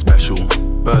feeling special.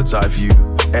 Bird's eye view,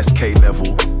 SK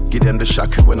level. Give them the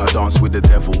shaku when I dance with the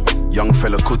devil. Young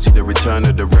fella Kuti, the return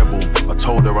of the rebel. I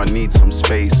told her I need some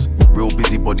space. Real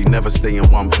busybody, never stay in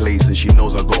one place. And she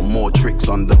knows I got more tricks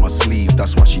under my sleeve.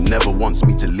 That's why she never wants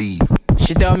me to leave.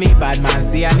 She tell me, bad man,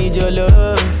 see I need your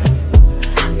love.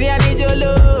 See I need your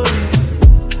love.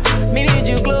 Me need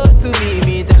you close to me.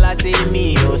 Me tell her say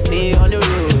me, oh stay on the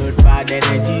road. Bad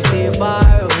energy, stay far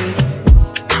away.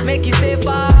 Make you stay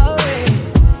far away.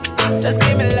 Just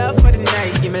give me love for the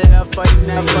night. Give me love for the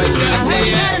night. I heard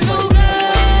you got a new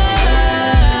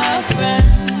girlfriend,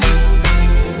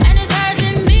 and it's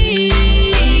hurting me.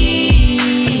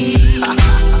 I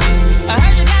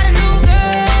heard you got a new girlfriend,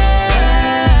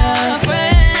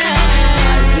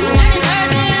 and it's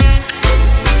hurting.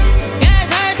 Yeah,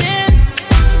 it's hurting.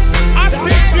 Yeah, it's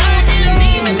hurting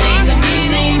me.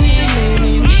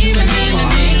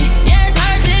 Yeah, it's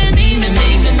hurting me.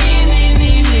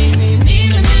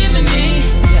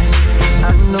 I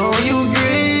know you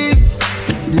grieve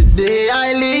the day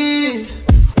I leave.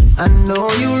 I know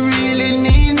you really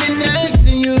need me next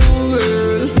to you,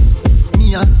 girl.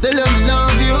 Me, I tell you I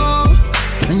love you,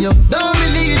 and you don't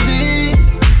believe me.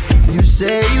 You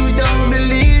say you don't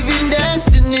believe in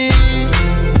destiny.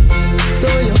 So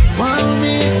you want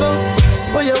me for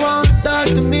what you want to talk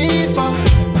to me for?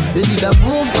 You need to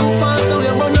move too fast, now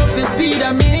you burn up your speed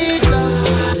and meter.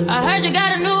 I heard you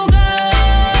got a new girlfriend.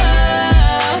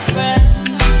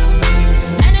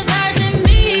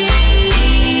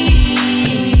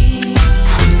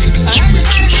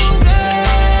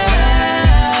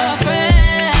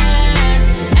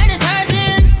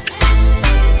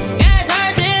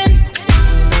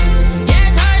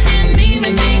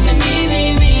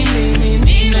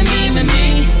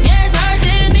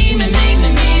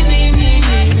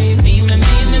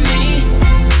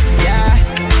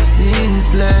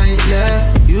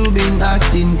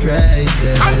 Acting crazy.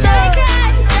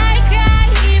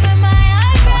 Even my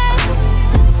eyes.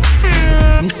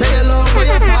 Me say you love for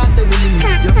your past every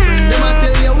limit. Your friend them a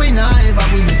tell you we not ever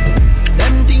win it.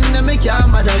 Them things that make you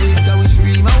mad with. Cause we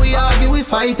scream and we argue, we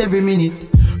fight every minute.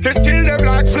 They kill them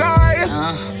like fly.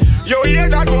 You hear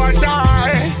that one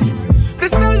die. They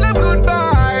tell them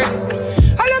goodbye.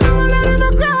 I let them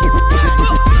cry.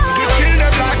 They kill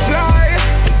them like fly.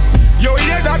 You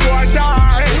hear that one die.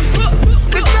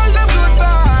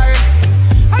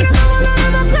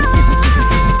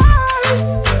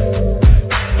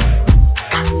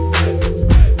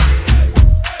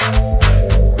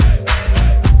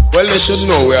 Well, they should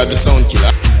know we are the sound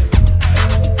killer.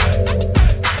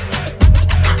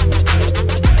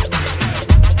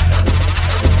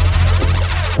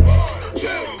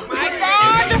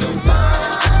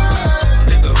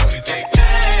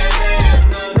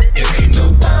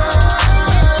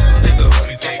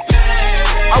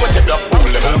 I want to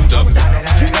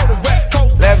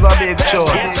Big Chore.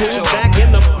 Back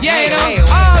in the yeah,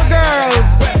 all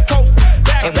girls.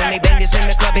 And when they bang this in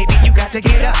the club, baby, you got to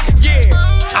get up. Yeah,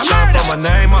 I'm trying to put my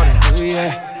name on it. Oh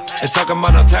yeah, they talking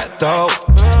about no tattoo.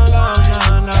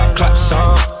 Clap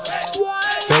song,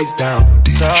 face down.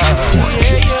 Trying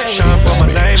to put my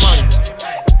name on it.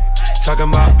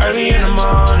 Talking about early in the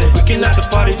morning. We can at the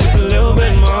party just a little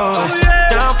bit more.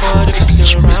 Down for it if it's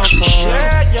still around for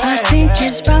it. I think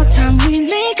it's about time we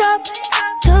link up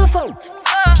to folk.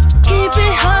 Keep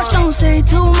it hush, don't say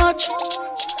too much.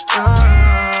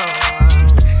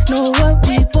 Know what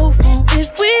we both want.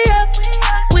 If we up,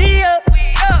 we up.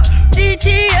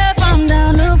 DTF, I'm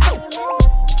down to fuck.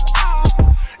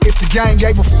 If the gang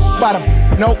gave a about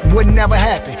a nope, would never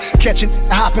happen. Catching,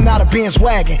 hopping out of Ben's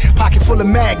wagon. Pocket full of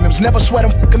magnums, never sweat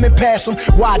them, fuck them and pass them.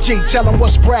 YG, tell them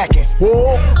what's brackin'.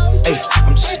 Whoa. Hey,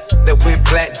 I'm that with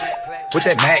black. With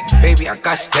that Mac, baby, I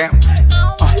got stamped.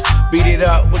 Beat it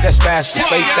up with that smash,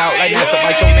 spaced out like that's to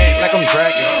bite your neck like I'm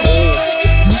dragging.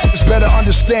 Oh, it's better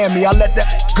understand me. I let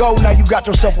that go, now you got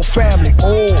yourself a family.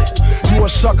 Oh, you a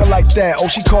sucker like that. Oh,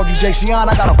 she called you JCon,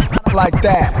 I got a like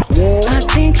that. Whoa. I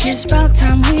think it's about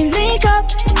time we link up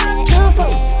to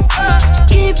folk.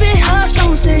 Keep it hush,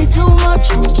 don't say too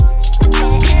much.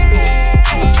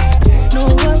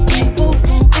 Know what we both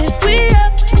want. If we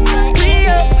up, we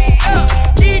up.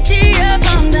 DTF,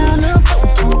 I'm down to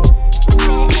fuck.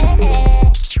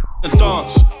 The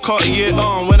dance, Cartier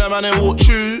on when a man ain't walk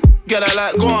through. Get that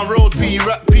like gone, road P,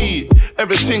 rap P.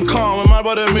 Everything calm when my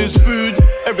brother moves food.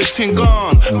 Everything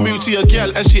gone. Move to your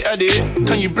gal and she add it.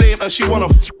 Can you blame her? She wanna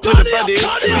with the baddies.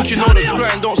 Think you know the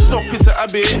grind, don't stop, it's a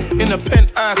habit. In the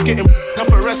penthouse, getting off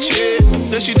a ratchet.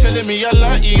 Then she telling me I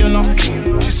like you, you know.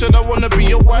 She said I wanna be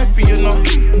your wifey, you know.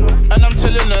 And I'm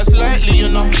telling her it's likely, you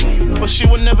know. But she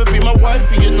will never be my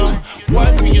wifey, you know.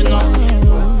 Wifey, you know.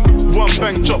 One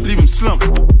bang drop, leave him slump.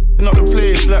 Not the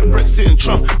place like Brexit and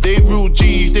Trump. They ain't real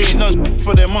G's, they ain't none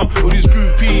for their mum. All these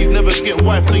groupies never get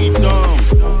wiped, till you dumb.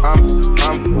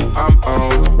 I'm on.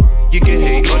 You can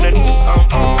hate on it, I'm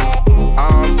on.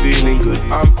 I'm feeling good,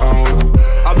 I'm on.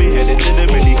 I'll be headed to the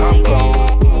milli, I'm gone.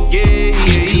 Yeah,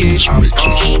 I'm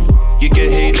on. You can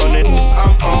hate on it,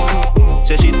 I'm on.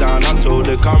 Said she down, I told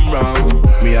her come round.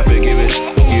 Me, I forgive it,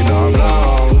 you know I'm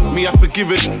down. Me, I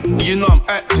forgive it, you know I'm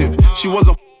active. She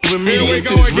wasn't with me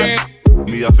until this rap.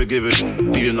 Me, I forgive it,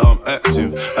 you know I'm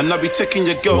active. And I be taking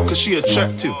your girl cause she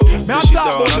attractive. Say she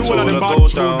down, I told her go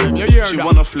down. She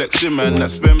wanna flex it, man, that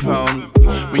spend pound.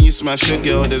 When you smash your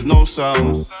girl, there's no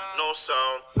sound.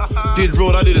 Did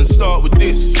road, I didn't start with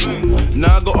this.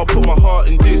 Now I gotta put my heart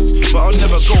in this. But I'll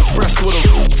never go fresh with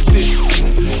a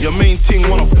this. Your main thing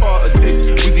want a part of this.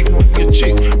 Wizzy your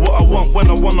chick, what I want when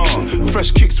I wanna.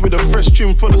 Fresh kicks with a fresh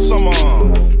trim for the summer.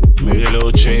 Made a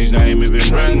little change, now ain't moving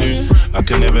brand new. I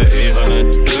can never hate on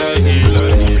it like you.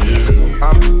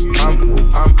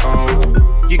 I'm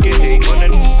on. You can hate on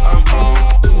it, I'm on.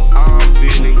 I'm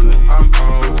feeling good, I'm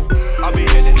on. I'll be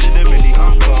headed to the milli,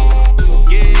 I'm gone.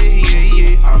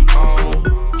 Yeah, I'm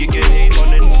on. You can hate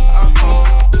on it, I'm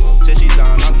on. Said she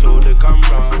down, I told her come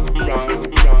round.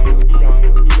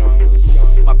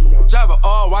 My driver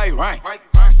all white, right?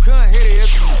 Couldn't hit it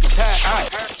if you had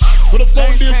eyes. Put the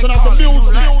foundation of the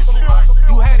music.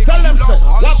 Tell them, sir,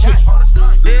 watch it.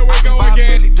 Here we go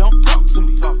again. Don't talk to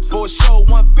me. For a show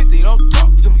 150, don't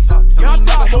talk to me. Y'all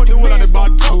talk about the one of the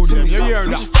bad talk to me. You hear that?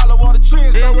 Just follow all the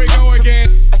trends. Here we go again.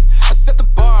 I set the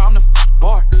bar, I'm the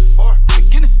bar.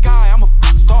 Like in the sky, I'm a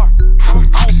star.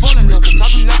 I don't fall in love cause I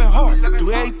be loving hard.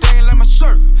 Do everything like my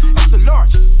shirt, it's a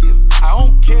large. I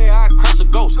don't care, I crush a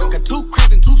ghost. Got 2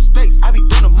 cribs and 2 states, I be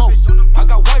doing the most. I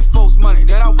got white folks money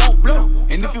that I won't blow.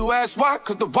 And if you ask why,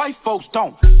 cause the white folks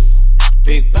don't.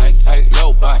 Big bank, tight,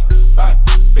 low buy.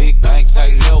 Big bank,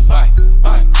 tight, low buy.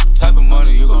 Type of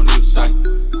money you gon' need a sight.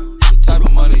 The type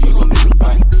of money you gon' need to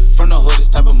buy. From the hood, this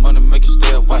type of money make you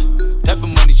stay away. Type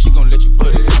of money she gon' let you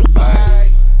put it in the fight.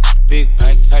 Big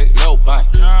bank, tight, low buy.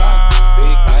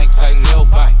 Big bank, tight, low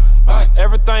buy.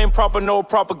 Everything proper, no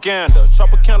propaganda.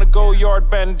 Tropicana gold yard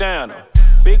bandana.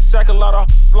 Big sack, a lot of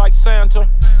like Santa.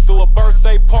 Threw a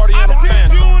birthday party in a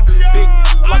phantom. Big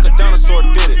like a dinosaur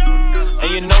did it.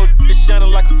 And you know it's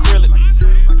shining like acrylic.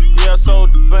 Yeah, so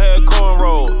I had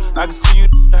cornrow. I can see you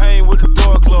hang with the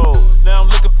door closed. Now I'm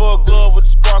looking for a glove with a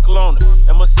sparkle on it.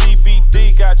 And my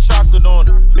CBD got chocolate on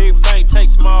it. Big bank, take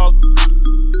small.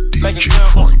 DJ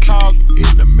Frankie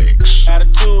in the mix.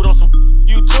 Attitude on some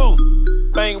you too.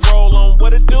 Bank roll on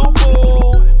what it do,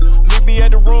 boo. Meet me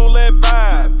at the roulette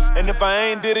vibe. And if I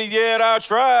ain't did it yet, I'll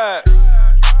try.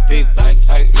 Big bank,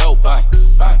 tight, low buy.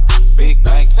 Big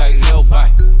bank, tight, low buy.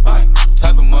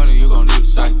 Type of money you gon' need a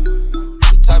sight.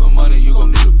 The type of money you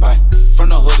gon' need to buy. From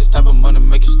the hood, this type of money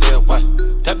make you stay away.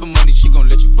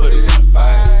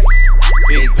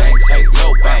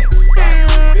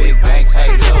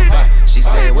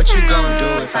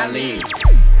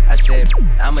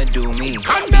 I'ma do me.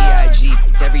 B.I.G.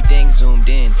 everything zoomed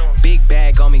in. Big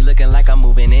bag on me looking like I'm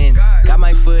moving in. Got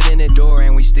my foot in the door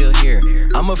and we still here.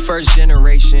 I'm a first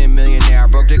generation millionaire. I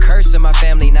broke the curse of my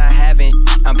family not having.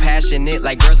 I'm passionate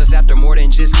like girls that's after more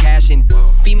than just cashing.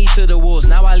 Feed me to the wolves,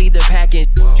 now I lead the packing.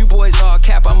 You boys all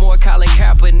cap, I'm more Colin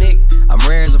Kaepernick. I'm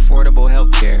rare as affordable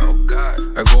healthcare.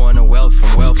 Or going to wealth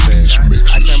from welfare.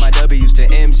 I turn my W's to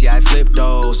M's, yeah, I flip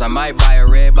those. I might buy a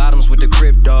red bottoms with the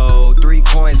crypto. 3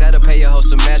 coins, that'll pay your whole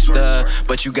semester.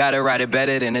 But you gotta ride it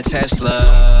better than a Tesla.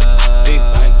 Big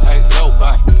bank, tight, low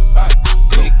buy.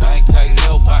 Big bank, tight,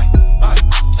 low buy.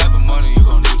 The type of money you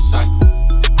gon' need to sight.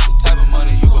 The type of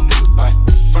money you gon' need to buy.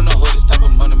 From the hood, this type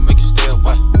of money make you stay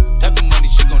away. Type of money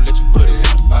she gon' let you put it in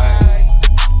the fight.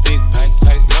 Big bank,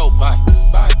 tight, low buy.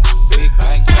 Big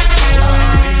bank, tight, low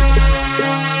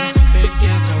buy. See face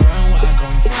get around where I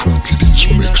come from. Frankie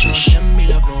D'S Mixes. Me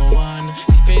love no one.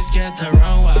 See face get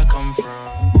around where I come from.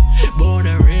 Born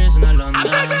and raised in London.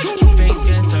 See face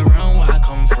get around where I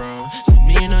come from. See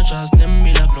me not trust them,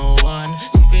 me love no one.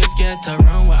 See face get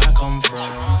around where I come from.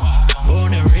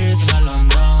 Born and raised in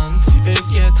London. See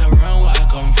face get around where I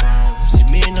come from. See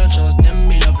me not trust them,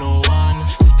 me love no one.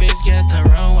 See face get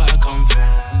around where I come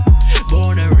from.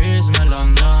 Born and raised in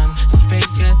London. See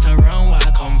face get around where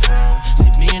I come from.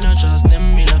 See me not trust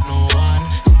them, me love no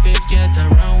one. See face get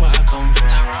around where I come from.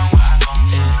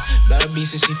 Yeah, better be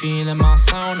so she feeling my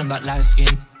sound. I'm that light skin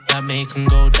that make 'em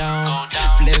go down.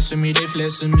 Flex with me, they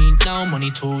flex with me now.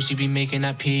 Money tools, she be making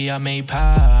that P, I make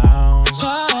pounds.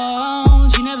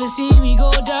 Pounds, you never see me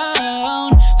go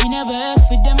down. We never F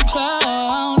with them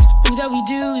clowns. All that we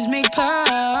do is make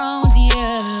pounds,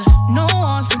 yeah. No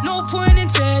answer, no point in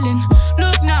telling.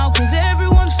 Look now, cause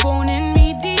everyone's phoning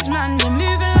me. These man, they're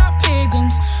moving like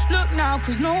pagans. Look now,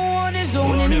 cause no one is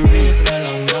owning me. Born and raised in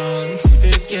London. See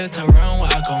face get around where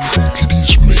I come from. Frankie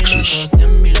D'S Me not Mixes. trust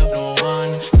them, me love no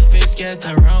one. See face get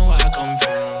around where I come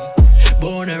from.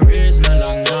 Born and raised in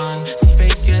London. See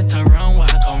face get around where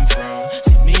I come from.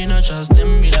 See me not trust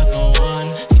them, me love no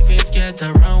one. See face get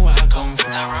around where I come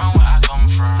from.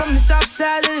 From the south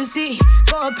side of the city,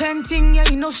 got a painting, yeah,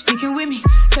 you know, sticking with me.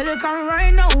 Tell her come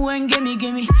right now and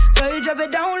gimme. Girl, you drop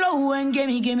it down low and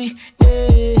gimme.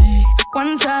 Yeah.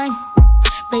 One time,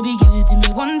 baby, give it to me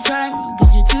one time.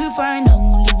 Cause you're too fine,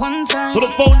 only one time. To the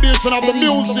foundation of the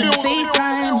music.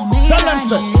 Tell them,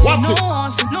 say, watch it. No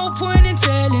answer, no point in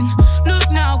telling.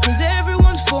 Look now, cause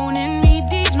everyone's phoning me.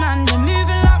 These man, they're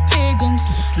moving like pagans.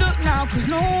 Look now, cause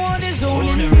no one is owning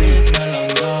Born me. and raised in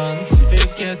London. See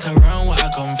face get around where I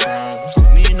come from.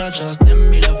 See me not trust them,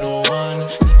 me love no one.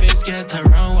 See face get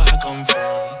around where I come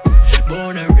from.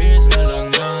 Born and raised in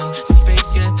London. See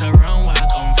face get around where I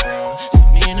come from.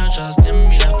 See me not trust them,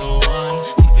 me love no one.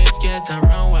 See face get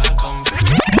around where I come from.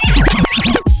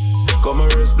 Got my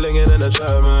wrist blinging in a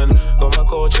German. Got my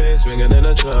cold chain swinging in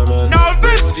a German. Now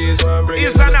this is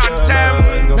an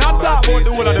anthem. Not that, but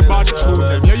the one of the bad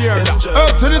children. You hear that? Up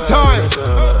to the time.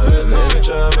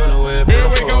 Here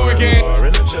we go again.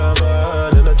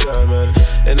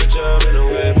 In a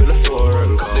German whip in a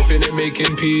foreign car. They finish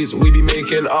making peas, we be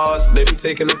making ours. They be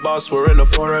taking the bus, we're in the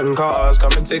foreign cars.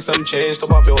 Come and take some change,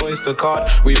 top up your Oyster card.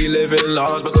 We be living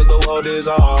large because the world is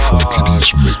ours.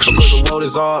 Because the world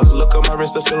is ours. Look at my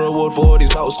wrist, that's a reward for all these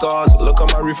battle scars. Look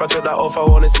at my roof, I took that off, I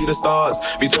wanna see the stars.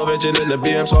 V12 engine in the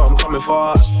BM, so I'm coming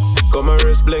fast. Got my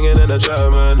wrist blinging in a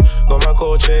German. Got my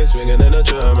cold chain swinging in a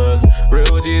German.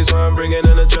 Real D's, I'm bringing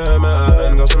in a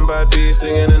German. Got some bad beats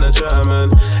singing in a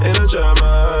German. In a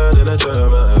German, in a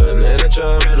German. In a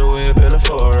German whip in a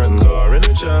foreign car. In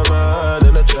a German,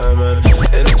 in a German.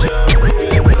 In a German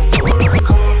whip in a foreign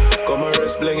car. Got my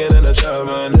wrist blinging in a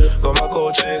German. Got my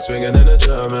cold chain swinging in a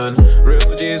German.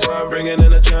 Real G's, I'm bringing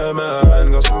in a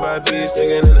German. Got some bad beats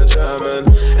singing in a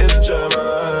German. In a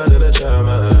German, in a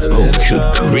German. Oh,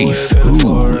 good grief.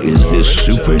 Who is this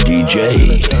super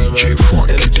DJ? DJ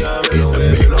Frankie D in the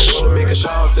mix. Make a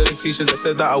shout out to the teachers that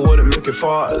said that I wouldn't make it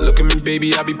far. Look at me,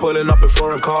 baby, I be pulling up in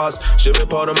foreign cars. Shit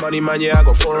with all the money, man, yeah, I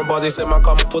got foreign bars. They said my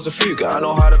karma was a fluke. I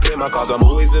know how to play my cards. I'm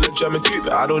always in a German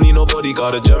coupe. I don't need no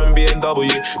bodyguard, a German BMW.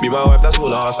 Me, my wife, that's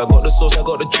all I ask. I got the sauce, I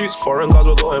got the juice. Foreign cars,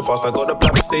 we're going fast. I got the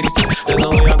black Mercedes too. There's no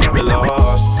way I'm coming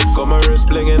last. Got my wrist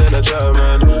blinging in a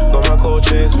German. Got my cold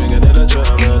chain swinging in a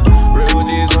German. Real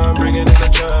D's, I'm bringing in a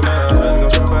German.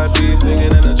 Got some bad beats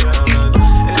singing in a German.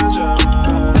 In a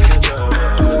German, in a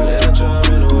German. In a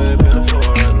German whip in a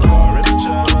foreign car. In a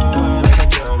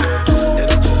German, in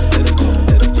a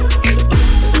German.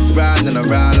 Round and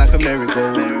around like a merry-go.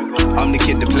 I'm the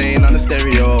kid that playing on the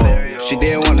stereo. She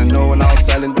didn't wanna know when I was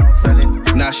selling.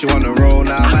 Now she wanna roll,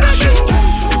 now I'm at the show.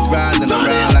 Round and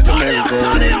around like a merry-go.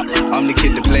 I'm the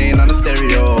kid that playing on the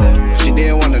stereo. She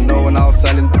didn't wanna know when I was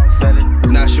selling.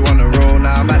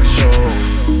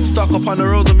 up on the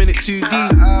road, I'm in it too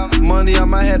deep. Money on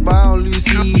my head, but I don't lose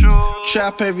sleep.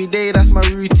 Trap every day, that's my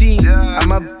routine.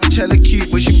 I'm a bitch hella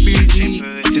cute, but she bougie.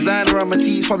 Designer on my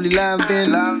teeth, probably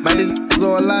lambing. Man, this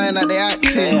all lying that they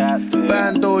acting.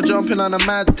 Bando jumping on a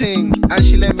mad thing. And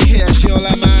she let me hit and she don't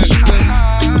like my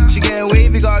accent. She getting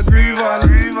wavy, got a groove on.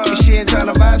 If she ain't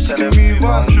tryna vibe, she can move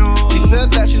on. She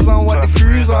said that she's on what the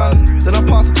crew's on. Then I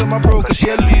pass it to my bro, cause she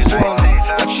a loose one.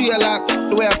 I treat her like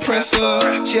the way I press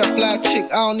her. She a fly chick,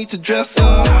 I don't need to dress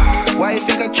her. Why you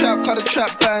think I trap? Call the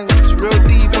trap banks. Real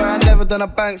deep, but I never done a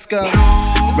bank scam.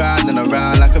 Riding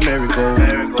around like a merry-go.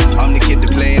 I'm the kid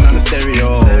that playing on the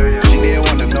stereo. She didn't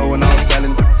wanna know when I was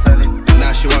selling.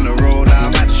 Now she wanna roll, now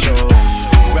I'm at the show.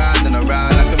 Riding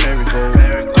around like a merry-go.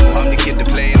 I'm the kid that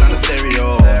playing on the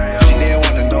stereo. She didn't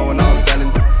wanna know when I was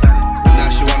selling. Now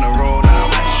she wanna roll, now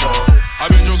I'm at the show.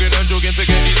 I've been jogging to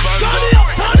get these bands up. I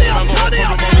got a problem,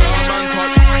 I'm a man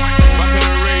touch. Back in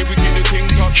the rave, we keep the thing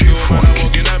touch. Yo, man,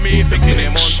 walking at me, thinking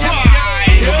them on fire.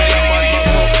 Moving up, man, but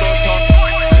stop short talk.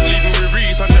 Leaving with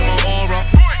Reed, touching my aura.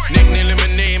 Nickname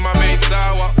lemonade, my base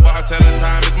sour. But I tell her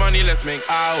time is money, let's make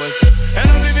hours. And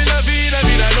I'm living la vida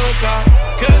loca.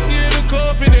 Can't see the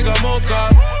coffee, nigga mocha.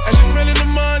 And she smelling the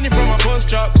money from my first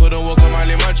drop. Couldn't walk a mile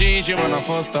in my jeans, you when I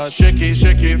first start. Shake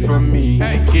it for me.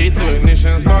 Key to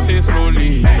ignition, start it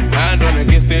slowly. Hand on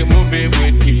against it, move it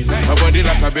with ease. My body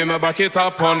like a beamer, back it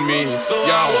up on me. So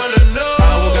yo, I wanna know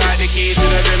how got the key to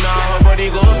the beamer, how body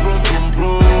goes from.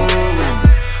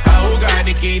 How got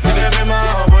the key to the beamer,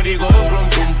 how body goes from.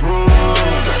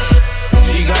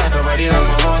 She got the body like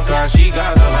a motor, she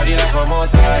got the body like a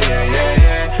motor,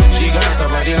 yeah. She got the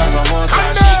body like a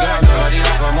motor, she got the body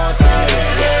like a motor,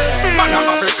 yeah. Man, I'm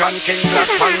African king, Black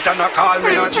Panther, no call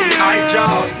me no G.I.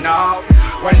 Joe, no.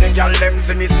 When the girl them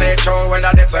see me stay show, when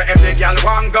I say every girl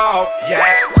want go, yeah.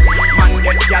 Man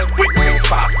get girl quick and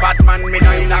fast, but man me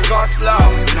no in a go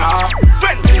slow, no.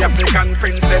 20 African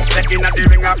princess taking at the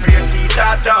ring of play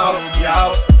Tita,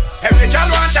 yo. Every girl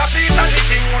want a piece of the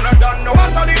king, wanna don't know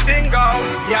what's how the thing go,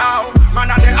 yo. Man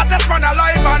are the hottest man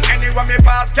alive, and anywhere me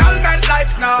pass, girl melt like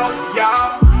snow, yo.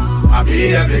 I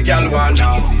me every girl want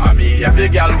know, I me every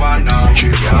girl want know, yo.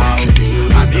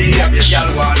 I me every girl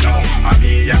want know, I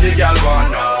me every girl want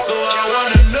know. So I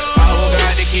wanna know how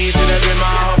got the key to the beamer,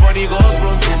 how body goes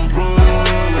from.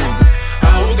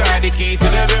 How got the key to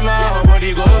the beamer, how body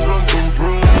goes from.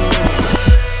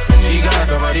 She got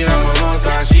the body like a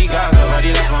motor, she got the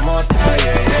body like a motor,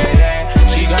 yeah.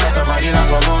 She got the body like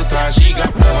a motor, she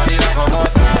got the body like a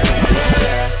motor,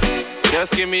 yeah.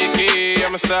 Just give me a key,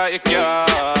 I'ma start your car.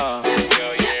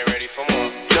 Girl, you ain't ready for more.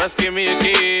 Just give me a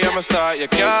key, I'ma start your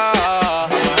car.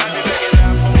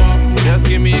 Just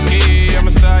give me a key, I'ma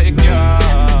start your car.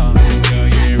 Girl,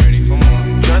 you ain't ready for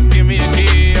more. Just give me a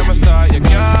key, I'ma start your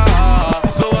car.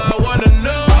 So I wanna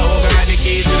know how got the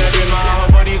key to the beamer, how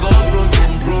body goes from.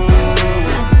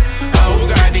 How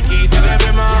got the key to the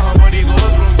beamer, how body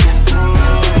goes from.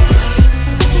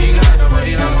 She got the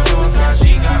body like a motor,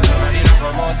 she got the body like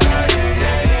a motor,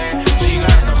 yeah. She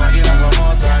got the body like a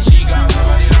motor, she got the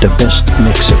body like a motor. The best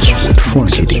mixes with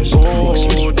Frankie D.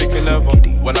 Oh, they can never.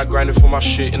 When I grinded for my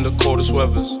shit in the coldest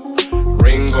weathers.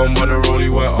 Rain gone by the rolly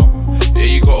weather. Yeah,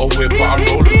 you got a whip, but I'm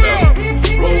rolling better.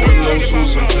 Roll with no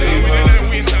sauce and flavor.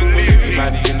 Baby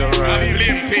Maddie in the ride.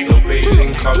 No bait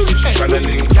link up, so she tryna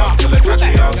link up till I catch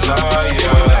me outside.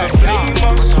 Yeah, play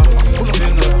my song.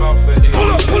 Been about for days.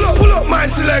 Pull up, my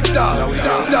selector. Now we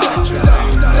don't wanna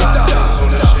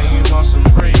shame us and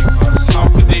break us. How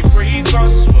could they break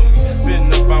us when we've been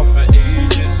about for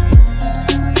ages?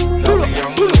 Now we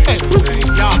young, rich and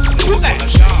famous. Wanna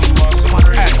shame us and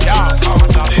break us.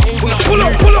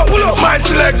 Pull up, my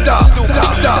selector. 20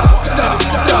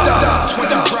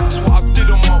 tracks, what I did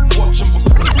on my watch.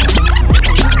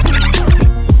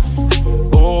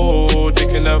 Oh, they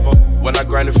can never. When I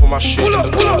grinded for my shit in the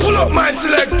coldest pull up, my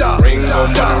selector. Rain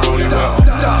gone by the rolling weather.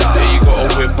 Yeah, you got a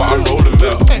whip, but I'm rolling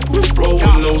better. Roll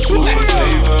with no sauce and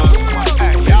flavor.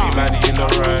 Baby Maddie in the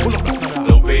ride.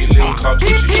 No bait link up,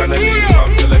 so she tryna link up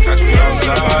till I catch me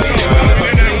outside.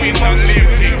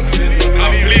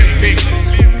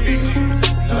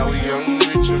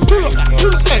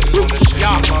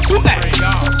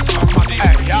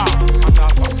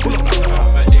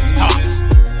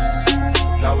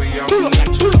 Now we young,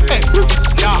 rich and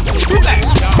famous. Now we young,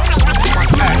 rich and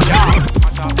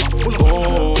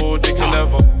oh, they can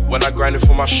never. When I grinded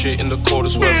for my shit in the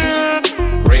coldest weather.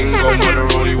 Rain gone by the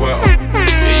rolly weather.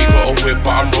 Yeah, you got a whip,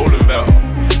 but I'm rolling better.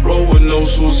 Roll with no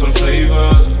sauce and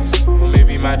flavors. Or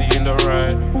maybe Maddie in the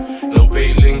ride. No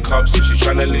bait link up, so she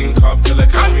tryna link up till I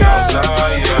catch me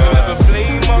outside. Yeah, never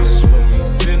blame us when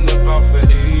we've been about for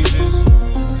ages.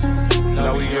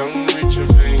 Now we young, rich and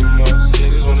famous.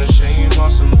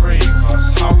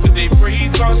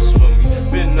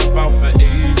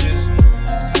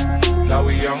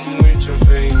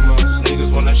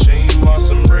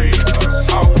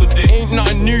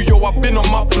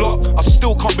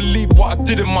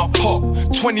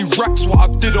 20 racks, what I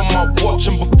did on my watch.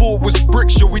 And before it was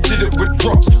bricks, yo, we did it with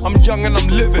rocks. I'm young and I'm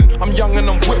living, I'm young and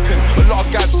I'm whipping. A lot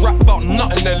of guys rap about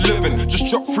nothing they're living. Just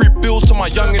drop 3 bills to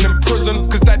my youngin' in prison,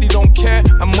 cause daddy don't care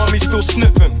and mummy's still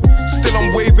sniffing. Still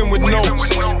I'm waving with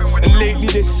notes, and lately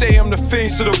they say I'm the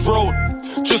face of the road.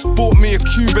 Just bought me a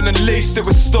Cuban and laced it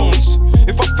with stones.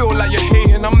 If I feel like you're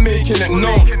hating, I'm making it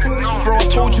known. Bro, I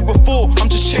told you before, I'm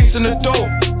just chasing the dough.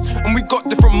 And we got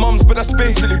different mums, but that's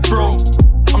basically bro.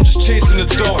 I'm just chasing the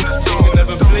dough. You can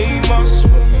never blame us,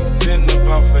 what we've been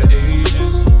about for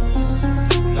ages.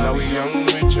 Now we young,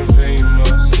 rich and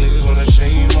famous. Niggas wanna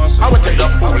shame us. How could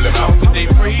they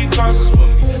break us, what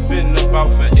we've been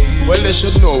about for ages? Well, they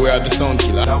should know we are the sound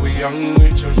killer. Now we young,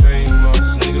 rich and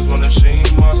famous. Niggas wanna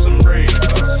shame us and break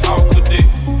us. How could they?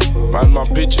 Man, my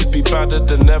bitches be badder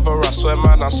than ever. I swear,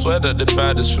 man, I swear that the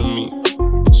baddest for me.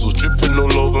 So dripping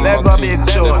all over my teeth.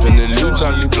 Stepping in lubes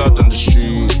and leave blood on the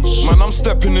streets. Man, I'm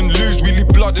stepping in lubes, we leave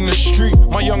blood in the street.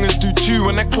 My youngins do too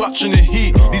when they're clutching the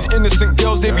heat. These innocent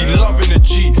girls, they be loving the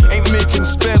G. Ain't making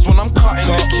spares when I'm cutting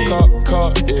the key.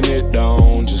 Cutting it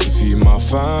down just to feed my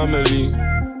family.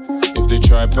 If they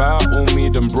try battle me,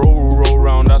 then bro will roll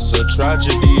round, that's a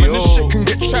tragedy. When this shit can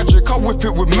get tragic, I whip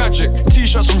it with magic.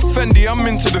 T-shirts from Fendi, I'm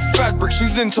into the fabric.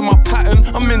 She's into my pattern,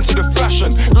 I'm into the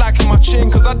fashion. Liking my chain,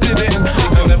 cause I did it in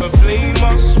Hatton. They never blame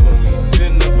us, what we've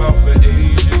been about for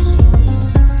ages.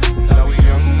 Now we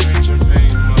young, rich and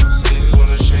famous. Niggas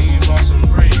wanna shame us and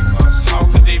break us. How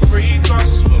could they break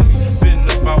us, what we've been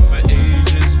about for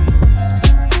ages?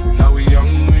 Now we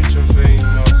young, rich and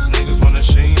famous. Niggas wanna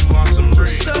shame us and break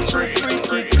us. Such a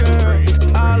freaky girl,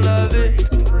 I love it.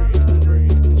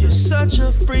 You're such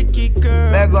a freaky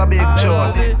girl, I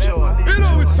love it. You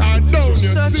know it's hard down, You're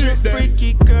such a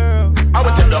freaky girl, I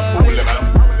love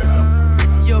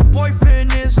it. Your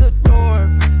boyfriend is a dork,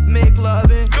 make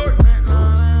loving.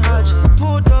 I just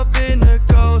pulled up in the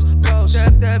ghost,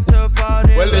 stepped up out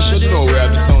in. Well, they should know we are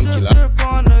the sound killer. Up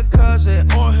on the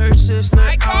cousin or her sister,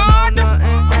 I know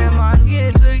nothing. And my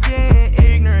kids are getting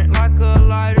ignorant, like a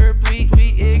lighter, be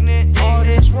ignorant. All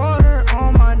this water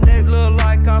on my neck look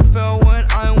like I fell when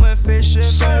I went fishing.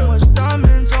 So much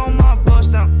diamonds on my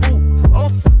bust now. Ooh,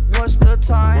 oof, what's the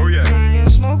time? Me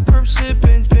and smoke, perp,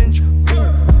 sipping, pinch.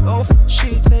 Ooh, oof,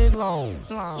 she take long.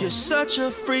 You're such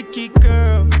a freaky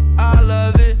girl, I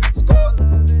love it.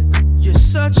 You're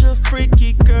such a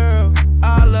freaky girl,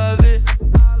 I love it.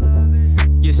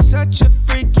 You're such a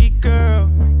freaky girl.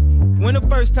 When the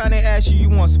first time they asked you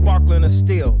want sparkling or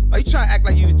still? Are you trying to act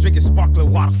like you was drinking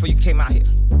sparkling water before you came out here?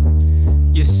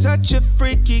 You're such a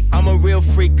freaky. I'm a real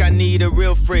freak, I need a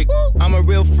real freak. I'm a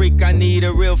real freak, I need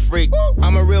a real freak.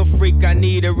 I'm a real freak, I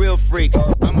need a real freak.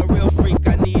 I'm a real freak,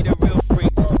 I need a real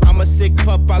freak. I'm a sick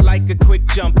pup, I like a quick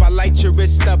jump. I light your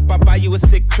wrist up, I buy you a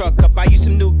sick truck. I buy you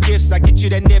some new gifts, I get you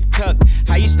that nip tuck.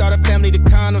 How you start a family, the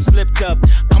condom slipped up.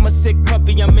 I'm a sick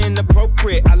puppy, I'm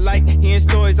inappropriate. I like hearing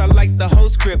stories, I like the whole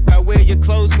script. I where your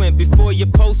clothes went before you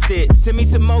post it. Send me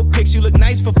some more pics, you look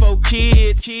nice for 4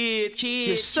 kids.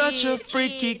 You're such a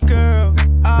freaky girl,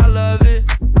 I love it.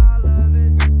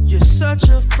 You're such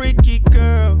a freaky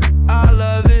girl, I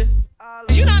love it.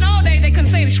 You know, all day they couldn't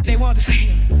say the shit they wanted to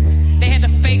say. They had the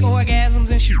fake orgasms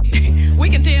and shit. We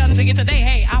can tell them to get today,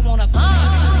 hey, I wanna.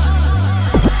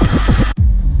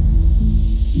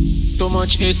 Too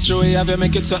much history, have you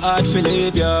make it so hard for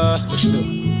live, yeah. What you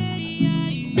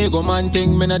do? Big old man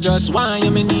thing, me not just want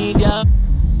you, me need ya.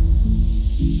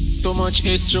 Too much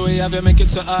history, have you make it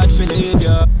so hard for live,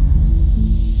 yeah.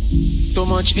 Too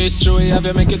much history, have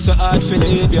you make it so hard for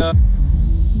live, yeah.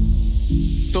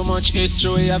 Too much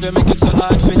history, have you make it so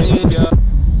hard for live, yeah.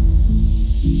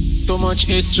 Too much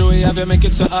history, have you make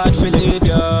it so hard for live,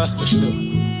 yeah. What you do?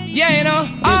 Yeah, you know,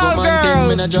 all girls.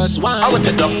 Me not just want you,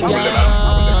 me need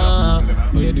ya.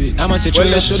 I'm a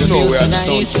situation well, should know so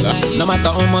nice. No matter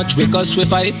how much we cuss, we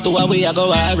fight to a way I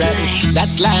go alright.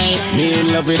 That's life. Me in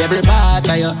love with every part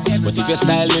of you. But if you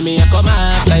style me I come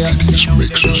after you.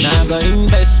 Now go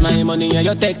invest my money and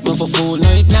you take me for fool. No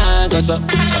it nah go so.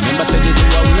 Remember said it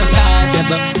when we start, yes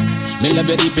sir. Me love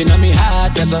you deep in my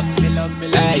heart, yes sir.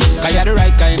 Hey, cause you're the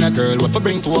right kind of girl. What for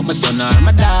bring to up my son or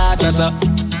my daughter, sir.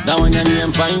 That one your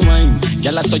name fine wine.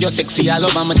 Girl, I saw you sexy all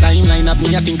over my timeline. Of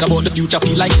me, I think about the future,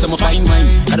 feel like some fine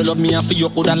wine. Gotta love me and for you,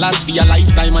 coulda last for your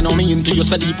lifetime. I know me into you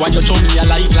so deep while you show me a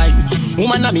lifeline.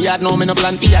 Woman, I'm yard now, me no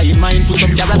plan for ya in mind. Put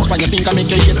some carrots for your finger, make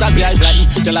your ears as the eye blind.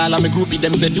 Tell all of me groupie,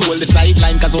 them say you hold the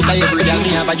sideline. Cause out of every girl, me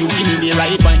have a you give me the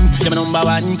right one. You're my number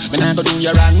one, me not go do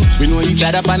you wrong. We know each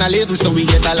other on a level, so we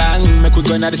get along. Make we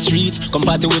go in the streets, come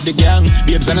party with the gang.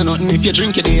 Babes and nothing, if you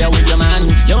drink it, they are with your man.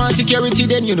 You want security,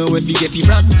 then you know where you get it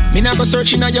from. Me not go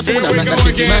searching on your phone, I'm not that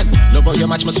pretty man. Love how you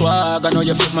match my swag, I know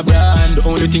you fit my brand. The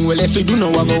only thing we left we do know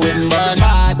I go in bad.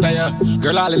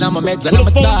 Girl, all in on my meds and I'm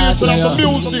a star.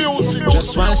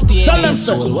 Just one stay in the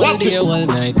soul, all day, all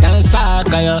night, and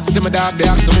soccer. See my dog, they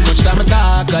ask so much time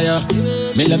I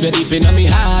talk, me love you deep in my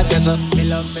heart, yes, sir.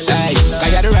 Like, I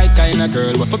got the right kind of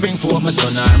girl, what for bring forth my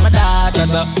son or my daughter,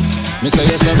 sir. Me say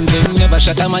you something, never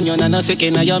shut a man, you're not sick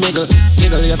in your miggle.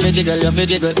 Jiggle, you fi jiggle, you fi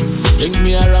jiggle. Take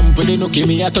me a ramp with the nookie,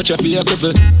 me a touch you for your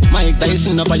cripple. Mike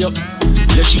Tyson up a yo.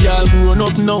 Yeah, she all grown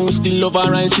up now, still love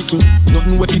her and sickle.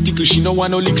 Nothing with it tickle, she no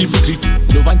want no little pickle.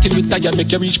 Love until we tired,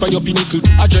 make you reach for your pinnacle.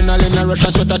 Adrenaline and rush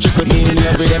and sweat a trickle. Me in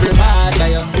love with every part of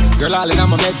you. Girl, all in on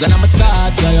my meds and I'm a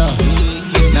thoughts of you.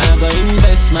 Now go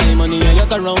invest my money and you're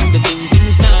around the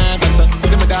things not go so.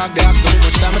 See my dog, they have so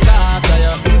much time I talk to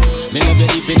you. Me love you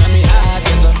deep in my heart,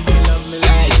 yes sir. Me love me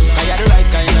like, I got the right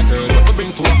kind of girl. What for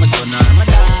bring forth my son or my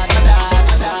daughter.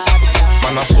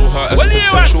 Man, I saw her as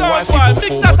potential wifey before.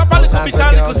 Mix that up a little bit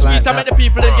and little sweet and make the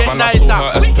people get nicer. Man, I saw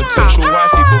her as potential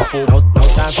wifey before. No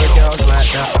time for girls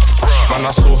like that. Man,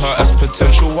 I saw her as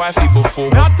potential wifey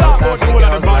before. No time for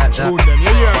girls like that.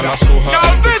 Man, I saw her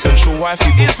as potential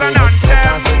wifey before. No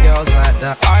time for girls like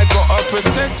that. I gotta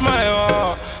protect my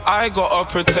heart. I gotta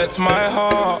protect my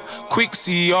heart. Quick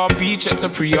CRB, check to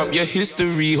pre-up your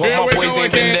history. Hope my boys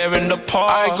ain't been there in the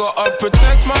past. I gotta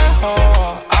protect my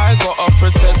heart. I gotta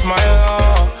protect my heart.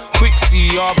 Quick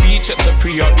CRB, check to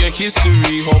pre-up your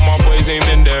history. Hope my boys ain't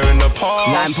been there in the past.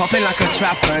 Now I'm popping like a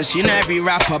trapper, she know every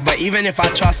rapper. But even if I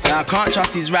trust her, I can't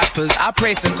trust these rappers. I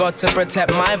pray to God to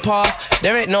protect my path.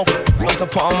 There ain't no to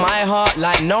put on my heart.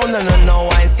 Like no,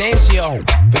 I ain't saying she old,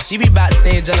 but she be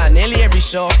backstage on like nearly every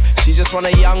show. She just want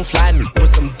a young fly with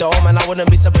some dome, and I wouldn't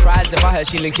be surprised if I heard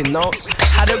she linking notes.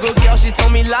 Had a good girl, she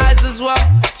told me lies as well.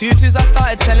 Tutus, I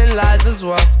started telling lies as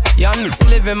well. Young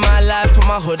living my life, put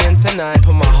my hood in tonight,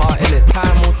 put my heart in it,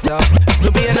 time will tell.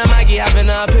 Still be in a Maggie having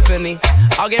an epiphany.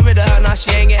 I'll get rid of her, now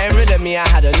she ain't getting rid of me. I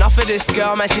had enough of this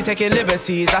girl, man, she taking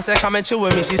liberties. I said come and chill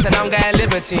with me, she said I'm getting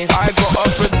libertine. I gotta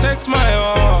protect my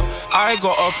heart. I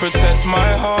gotta protect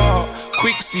my heart.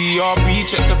 Quick CRB,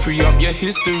 check to pre-up your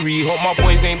history. Hope my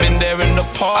boys ain't been there in the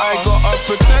past. I gotta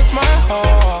protect my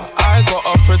heart. I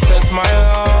gotta protect my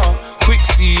heart. Quick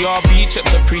CRB, check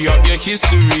to pre-up your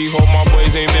history. Hope my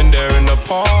boys ain't been there in the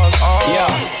past. Yeah,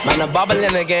 man, I'm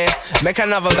bubbling again. Make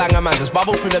another banger, man, just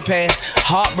bubble through the pain.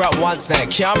 Heart broke once, now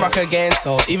it can't rock again.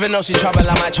 So even though she trouble,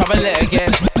 I might trouble it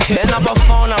again. Hitting up her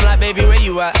phone, I'm like, baby, where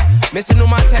you at? Missing all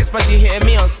my texts, but she hitting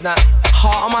me on Snap.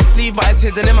 Heart on my sleeve, but it's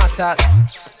hidden in my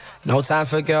tats. No time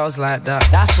for girls like that.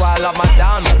 That's why I love my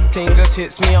diamond thing. Just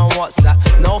hits me on WhatsApp.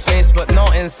 No Facebook, no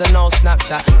Insta, no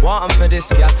Snapchat. Want 'em for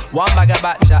this girl, one bag of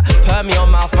back chat. Purr me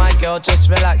on mouth, my girl, just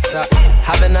relax that.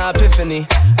 Having an epiphany.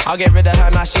 I'll get rid of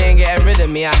her, now she ain't getting rid of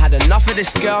me. I had enough of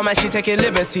this girl, man, she taking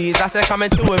liberties. I said come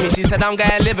and chill with me, she said I'm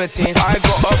getting libertine. I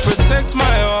gotta protect my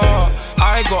heart.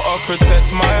 I gotta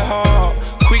protect my heart.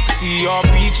 Quick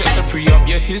CRB, check to pre-up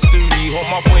your history. Hope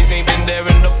my boys ain't been there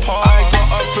in the past. I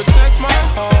gotta protect my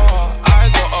heart. I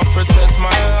gotta protect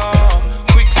my heart.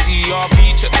 Quick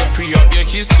CRB, check to pre-up your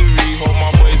history. Hope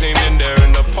my boys ain't been there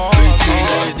in the past. Pretty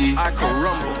lady, I can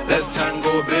rumble. Let's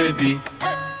tango, baby.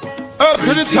 Up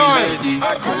to the time. Lady,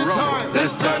 I can rumble.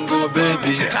 Let's tango,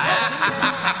 baby.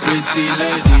 Pretty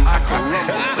lady, I can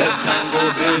rumble. Let's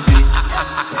tango, baby.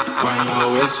 Wine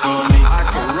your waist for me. I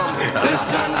can rumble. Let's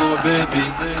tango, baby.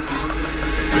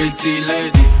 Pretty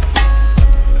lady,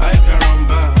 I can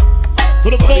rumble. To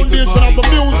the foundation of the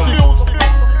music.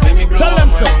 Tell them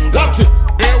so. Watch it.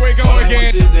 Here we go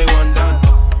again.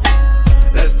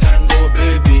 Let's tango,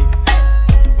 baby.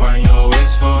 Wine your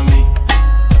waist for me.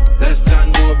 Let's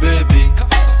tango, baby.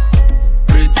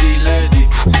 Pretty lady.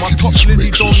 My top Lizzie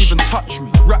don't even touch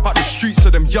me. Rap out the streets so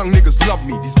them young niggas love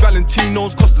me. These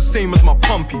Valentinos cost the same as my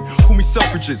pumpy. Call me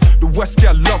Selfridges, the West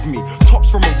girl love me. Tops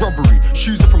from a robbery,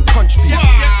 shoes are from country.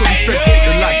 So these feds hate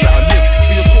the life that I live.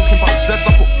 But you're talking about Zeds,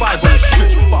 I put 5 on the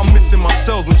strip. But I'm missing my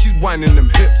cells when she's whining them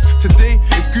hips. Today,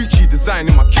 it's Gucci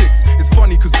designing my kicks. It's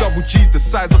funny cause double G's the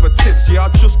size of her tits. Yeah, I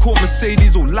just caught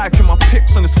Mercedes all liking my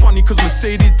pics. And it's funny cause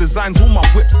Mercedes designs all my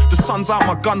whips. The sun's out,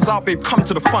 my gun's out, babe, come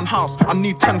to the fun house. I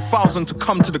need 10,000 to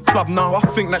come to the club now. I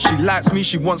think that she likes me,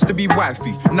 she wants to be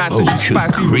wifey. Nice and she's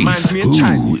spicy, reminds me of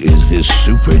Chinese. Who is this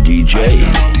super DJ?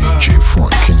 DJ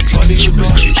Frankie D'S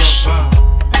Mixes.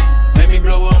 Let me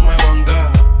blow up my one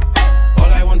girl.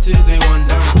 is a one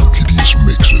down. Frankie D'S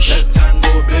Mixes. Let's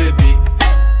tango, baby.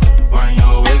 Wind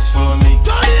your waist for me.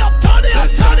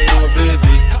 Let's tango,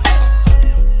 baby.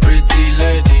 Pretty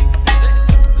lady.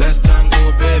 Let's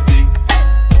tango, baby.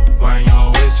 Wind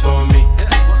your waist for me.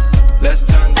 Let's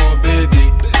tango,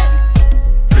 baby.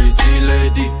 Pretty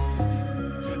lady.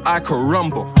 I could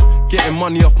rumble. Getting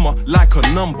money off my like a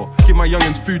number. Give my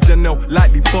youngins food, then they'll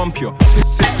likely bump you.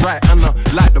 Sit right and I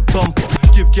like the bumper.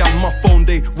 Give gal my phone,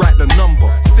 they write the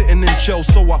number. Sitting in jail,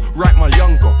 so I write my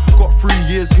younger. Got 3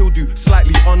 years, he'll do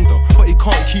slightly under. But he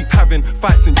can't keep having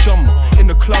fights in Jumma. In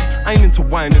the club, I ain't into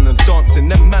whining and dancing.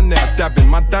 Them man they are dabbing,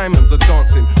 my diamonds are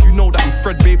dancing. You know that I'm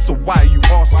Fred, babe, so why are you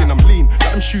asking? I'm lean,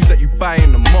 like them shoes that you buy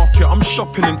in the market. I'm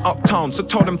shopping in Uptown, so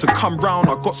tell them to come round.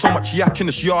 I got so much yak in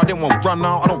this yard, they won't run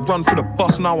out. I don't run for the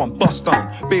bus now, I'm bust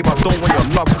down. Babe, I don't want your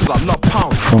love, cause I love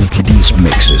pounds. Frankie D'S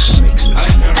Mixes.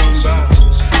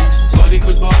 Body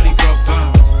good, body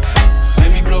proper.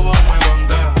 Let me blow up my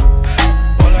wonder.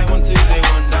 All I want is a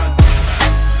wonder.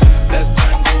 Let's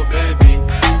tango, baby.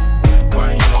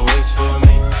 Wind your waist for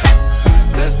me.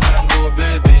 Let's tango,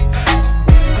 baby.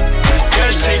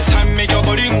 Girl, take time, make your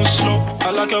body move slow.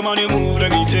 I like your money move,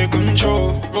 let me take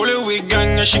control. Roll it with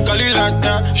gang, and she call it like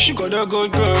that. She got a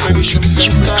good girl, baby, she can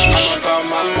style. I'm about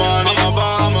my money, I'm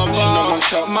about. She no gon'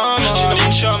 chop my money, she no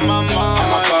gon' chop my money.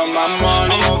 I'm about my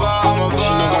money, I'm about. She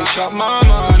no gon' chop my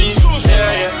money.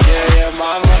 Yeah,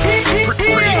 my money.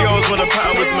 Pretty girls wanna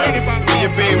pattern with man. When you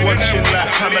be watching like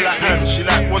Pamela Ann. She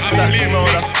like, what's that smell?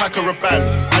 That's pack or a band.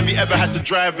 Have you ever had to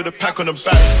drive with a pack on the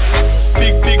back?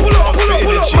 Big car fit in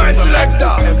the jeans. I'm like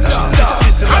that.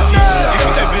 Kissing my teeth. If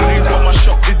you ever knew what my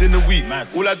shop did in a week,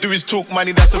 all I do is talk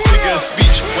money, that's a figure of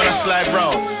speech. When I slide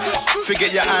round,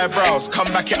 forget your eyebrows. Come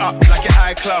back it up like your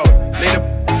iCloud. Lay the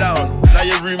down. Now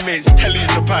your roommates tell you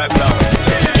to pipe down.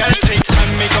 Girl, take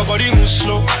time, make your body move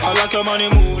slow. I like your money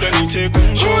move, let me take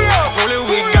control. Roll it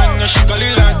with gang, and she call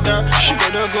it like that. She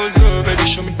got a good girl, baby,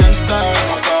 show me them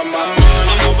stars. I'm about my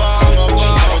money, I'm about.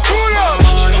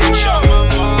 She never chop my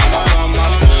money.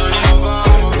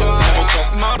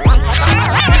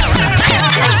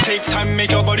 Take time,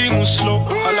 make your body move slow.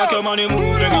 I like your money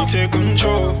move, let me take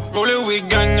control. Roll it with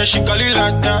gang, and she call it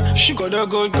like that. She got a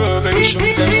good girl, baby, show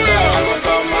me them stars.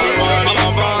 I'm about my money,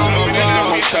 I'm about. She no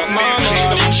gon' chop my money, she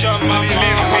no gon' chop my money.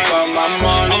 I'm about my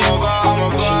money, I'm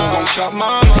about. She no gon' chop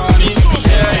my money.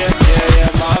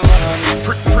 Yeah, my money.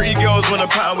 Pretty girls wanna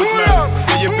pattern with man.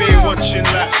 When you be watching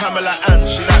like Pamela Ann.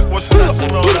 She like, what's that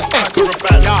smell? That's pack or a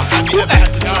band. Have you ever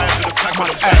had to drive with a pack on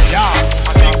the back?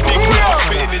 Big car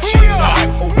fit in the jeans. I'm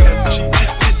like, OMG,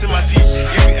 kissing my teeth.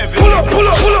 If you ever pull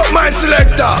up, my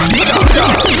selector.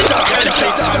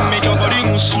 Take time, make your body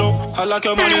move slow. I like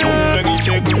your money move, let me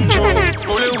take control.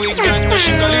 Roll it with gang, and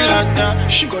she call it like that.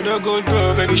 She got a good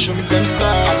girl, baby, show me them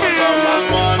stars. I'm about my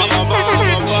money, I'm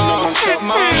about. She no gon' chop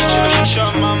my money, she no gon'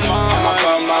 chop my money. I'm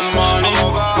about my money,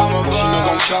 I'm about. She no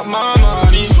gon' chop my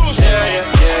money.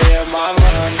 Yeah, my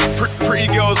money. Pretty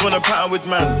girls wanna pattern with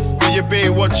man. When you be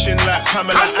watching like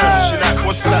Pamela Ann. She like,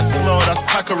 what's that smell? That's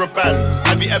pack or a band.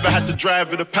 Have you ever had to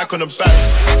drive with a pack on the back?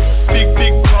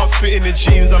 Big car fit in the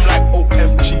jeans. I'm like,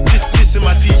 OMG, kissing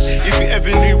my teeth. If you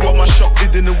ever knew what my shop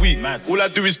did in a week, all I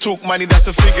do is talk money, that's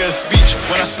a figure of speech.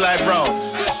 When I slide round,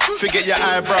 forget your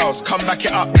eyebrows. Come back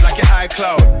it up like your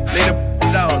iCloud. Lay the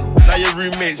down. Now your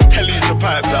roommates tell you to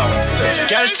pipe down.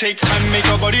 Girl, take time, make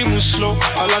your body move slow.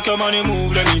 I like your money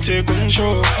move, let me take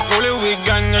control. Roll it with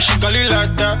gang, and she call it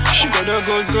like that. She got a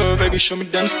good girl, baby, show me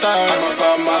them stars.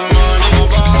 I'm about my money, I'm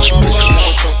about. She no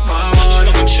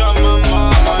gon' chop my money.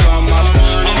 I'm about my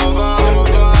money, I'm about.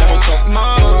 Never chop my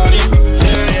money.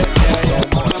 Yeah.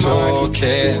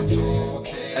 Talking,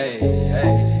 hey,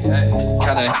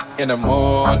 kinda in the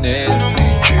morning.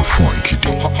 DJ Frankie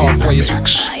D'S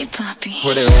Mixes.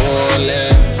 Put it all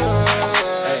in.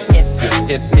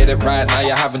 Hit it right now,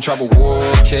 you're having trouble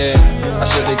walking. I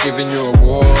should've given you a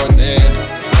warning.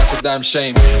 That's a damn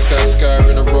shame. Skirt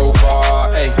in a Rover.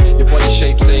 Ay, your body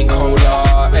shape saying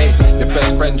cola. Ay, your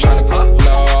best friend trying to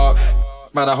block.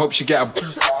 Man, I hope she get a.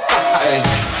 Ay,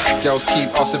 girls keep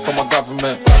asking for my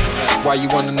government. Why you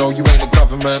wanna know you ain't the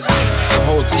government? The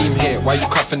whole team here, why you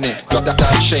cuffing it? Got that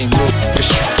damn shame, bro.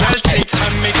 Girl, take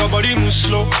time, make your body move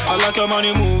slow. I like your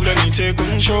money move, let me take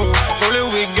control. Roll it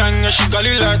with gang, and she call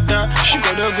it like that. She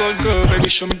got a good girl, baby,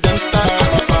 show me them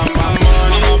stars. I'm about my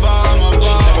money, I'm about.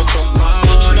 She never chop my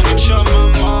money, she never chop my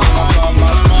money. I'm about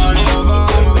my money, I'm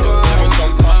about. Never chop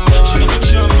my money, she never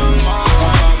chop my money.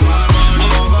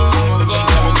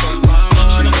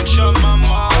 She never chop my money.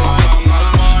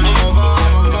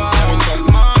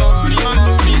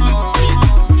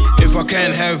 If I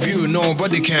can't have you,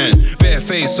 nobody can. Bare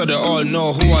face so they all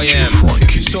know who I am.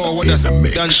 If you saw what that's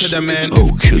done to the man,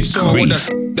 if you saw what that's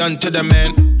done to the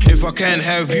man, if I can't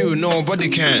have you, nobody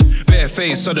can. Bare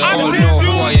face so they all know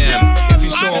who I am. If you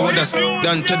saw what that's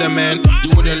done to the man,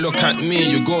 you wouldn't look at me,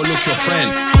 you go look your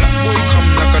friend. Black boy come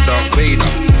like a Darth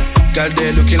Vader. Girl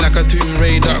there looking like a Tomb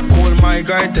Raider. Call my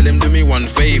guy, tell him do me one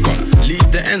favor.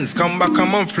 Leave the ends, come back a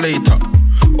month later.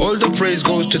 All the praise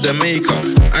goes to the maker.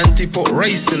 Auntie put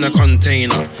rice in a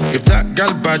container. If that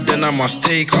gal bad, then I must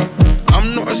take her.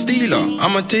 I'm not a stealer,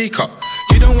 I'm a taker.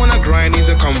 He don't wanna grind, he's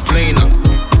a complainer.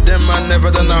 Them man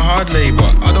never done a hard labor.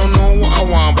 I don't know what I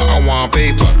want, but I want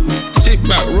paper. Sit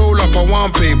back, roll up, I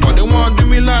want paper. They want do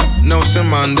me like Nelson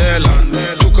Mandela.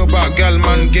 Talk about gal,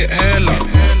 man, get hella.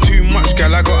 Too much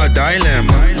gal, I got a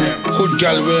dilemma. Hood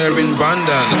gal wearing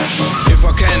bandana. If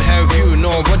I can't have you,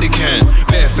 nobody can.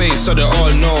 Bare face so they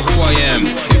all know who I am.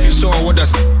 If you saw what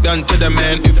that's done to the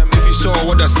man, if you saw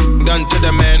what that's done to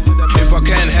the man, if I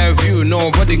can't have you,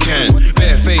 nobody can.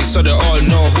 Bare face so they all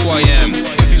know who I am.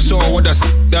 If you saw what that's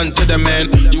done to the man,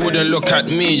 you wouldn't look at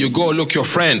me, you go look your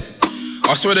friend.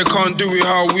 I swear they can't do it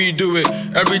how we do it.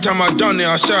 Every time I done it,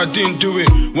 I said I didn't do it.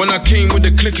 When I came with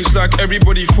the click, it's like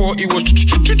everybody thought it was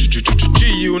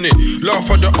G-Unit. Laugh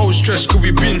at the old stress, cause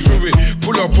we been through it.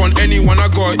 Pull up on anyone, I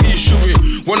gotta issue it.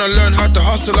 Wanna learn how to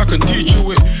hustle, I can teach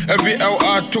you it. Every L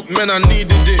I took, man, I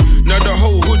needed it. Now the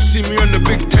whole hood see me on the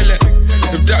big tele.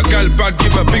 If that gal bad,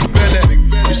 give a big belly.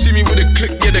 You see me with a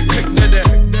click, yeah, the click there.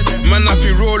 Man, if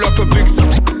you roll up a big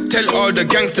tell all the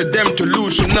gangster them to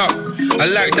loosen up. I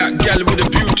like that gal with a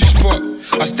beauty spot.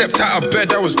 I stepped out of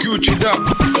bed, I was Gucci'd up.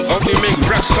 Only make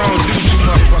rap sound do too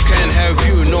much. If I can't have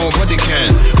you, nobody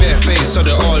can. Bare face so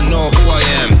they all know who I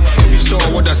am. If you saw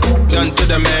what that's done to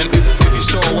the man, if you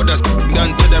saw what that's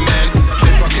done to the man,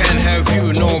 if I can't have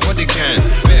you, nobody can.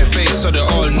 Bare face so they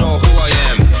all know who I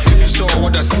am. If you saw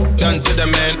what that's done to the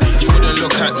man, you wouldn't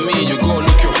look at me, you go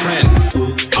look your friend.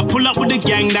 I pull up with the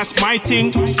gang, that's my thing.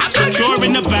 Secure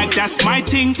in the bag, that's my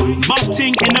thing. Buff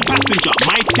ting in the passenger,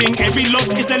 my thing. Every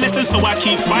loss is a lesson, so I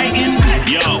keep fighting.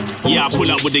 Yo, yeah, I pull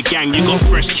up with the gang. You got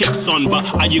fresh kicks on, but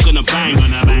are you gonna bang?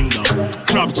 Gonna bang though.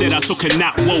 Clubs dead, I took a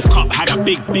nap, woke up, had a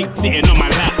big sitting on my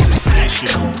lap. Session.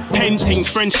 Painting,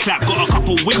 French clap, got a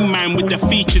couple wingman with the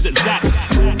features exact.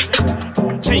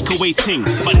 Takeaway ting,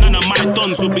 but none of my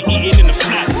dons will be eating in the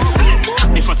flat.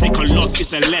 If I take a loss,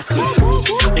 it's a lesson.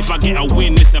 If I get a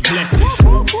win, it's a blessing.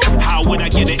 How would I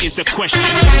get it is the question.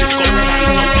 This is God's plan,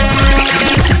 so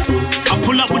I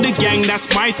pull up with the gang,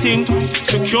 that's my thing.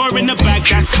 Secure in the bag,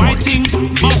 that's my thing.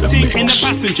 Buff ting in the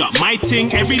passenger, my thing.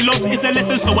 Every loss is a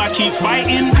lesson, so I keep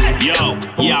fighting. Yo,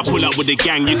 yeah, I pull up with the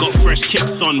gang. You got fresh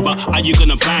kicks on, but are you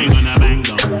gonna bang? Gonna bang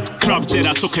though. Clubs dead,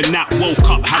 I took a nap,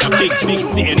 woke up, had a big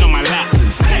sitting on my lap.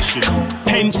 Session.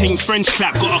 Painting, French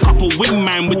clap, got a couple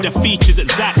wingman with the features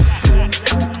exact.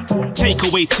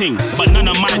 Takeaway ting, but none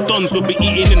of my dons will be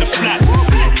eating in the flat.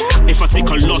 If I take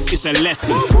a loss, it's a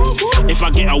lesson. If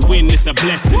I get a win, it's a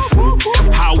blessing.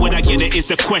 How would I get it is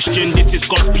the question. This is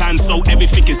God's plan, so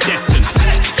everything is destined.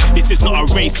 This is not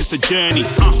a race, it's a journey.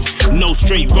 No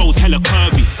straight roads, hella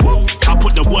curvy. I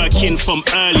put the work in from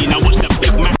early, now watch the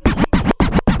big man.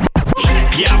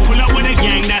 Yeah, I pull up with a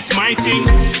gang, that's my thing.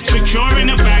 Secure in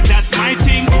the bag, that's my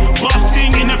thing. Buff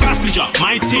ting in the passenger,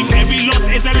 my thing. Every loss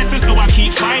is a lesson, so I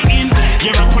keep fighting.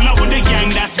 Yeah, I pull up with a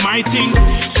gang, that's my thing.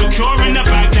 Secure in the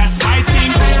bag, that's my thing.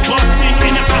 Buff ting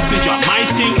in the passenger, my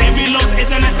thing. Every loss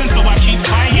is a lesson, so I keep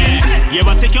fighting. Yeah,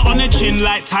 I take it on the chin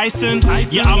like Tyson.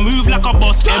 Yeah, I move like a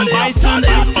boss, M. Bison.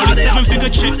 All the 7-figure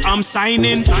chicks I'm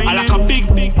signing. I like a big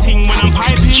ting when I'm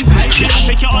piping. Yeah, I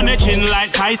take it on the chin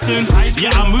like Tyson.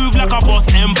 Yeah, I move like a boss,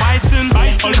 M. Bison.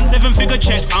 All the 7-figure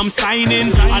checks I'm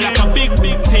signing. I like a big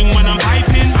ting when I'm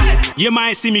piping. You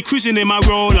might see me cruising in my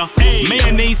roller.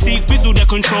 Mayonnaise seats, bizzle the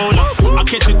controller. I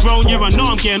kept it grown, yeah, I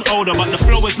know I'm getting older, but the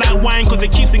flow is like wine, cause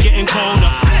it keeps on getting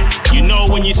colder. You know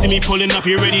when you see me pulling up,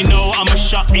 you already know I'ma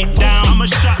shut it down. I'ma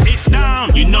shut it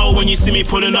down. You know when you see me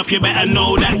pulling up, you better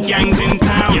know that gang's in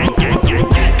town. Gang.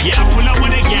 Yeah, I pull up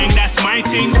with a gang, that's my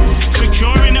thing.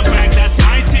 Secure in the bag, that's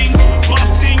my thing. Buff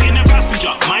ting in the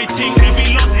passenger, my thing. Every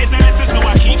loss is a lesson, so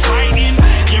I keep fighting.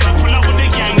 Yeah, I pull up with a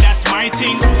gang, that's my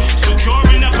thing. Secure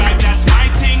in the bag, that's my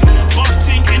thing. Buff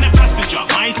ting in the passenger,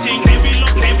 my thing. Every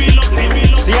loss.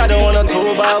 See, I don't wanna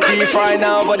talk about beef right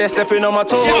now, but they're stepping on my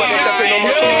toes.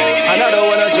 And I don't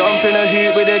wanna jump in a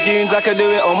hoop with the goons. I could do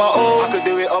it on my own. I could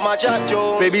do it on my Jack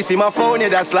Jones. Baby, see my phone, yeah,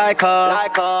 that's like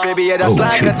her. Baby, yeah, that's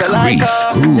like her to like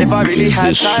her. If I really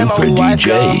had time, I would wife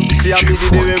her. See, I'm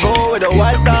busy doing roll with a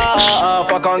white star.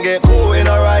 If I can't get caught in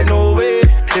a ride, no way.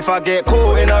 If I get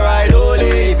caught in a ride,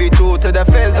 only. If you true to the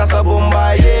fence, that's a boom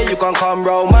by, yeah. You can come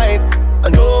round mine,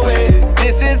 no way.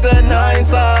 This is the 9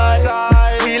 side.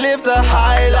 We live the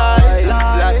high life.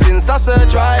 Black things, that's a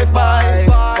drive-by.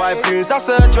 5 tunes, that's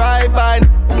a drive-by.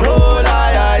 No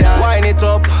lie. Wine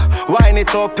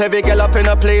it up, every girl up in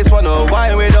a place wanna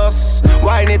wine with us.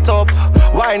 Wine it up,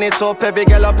 every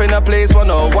girl up in a place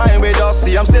wanna wine with us.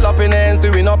 See, I'm still up in ends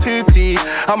doing up hoopty.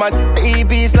 I'm an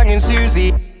EB slanging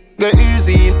Susie. Go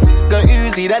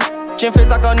Uzi, that chin face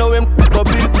like I know him go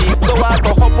bookies. So I go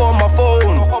hop on my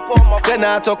phone, then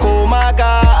I to call my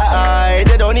guy.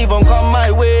 They don't even come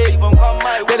my way,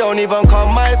 they don't even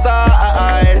come my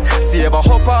side. See if I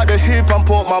hop out the hoop and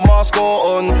put my mask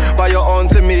on, buy it on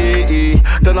to me.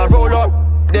 Then I roll up,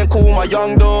 then call my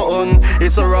young Dalton.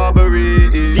 It's a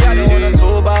robbery. See, I don't wanna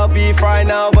talk about beef right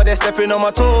now, but they're stepping on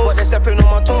my toes.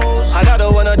 And I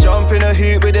don't wanna jump in a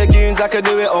hoop with the goons. I could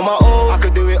do it on my own. I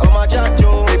could do it on my Jack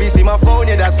Jones. Baby, see my phone,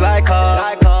 yeah, that's like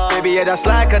her. Baby, yeah, that's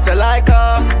like her to like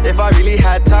her. If I really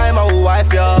had time, I would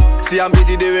wife ya. See, I'm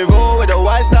busy doing roll with a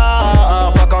white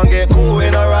star. If I can't get caught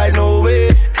in a ride, no way.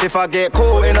 If I get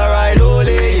caught in a ride,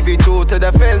 only. If you throw to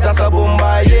the fence, that's a boom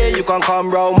by, yeah. You can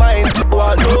come round mine,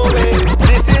 what, no way.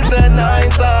 This is the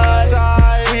 9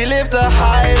 side. We live the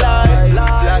high life.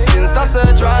 Black things, that's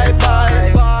a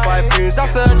drive-by. 5 tunes,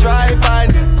 that's a drive-by.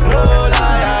 No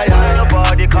lie.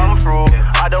 Nobody come through.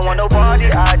 I don't want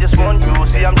nobody, I just want you.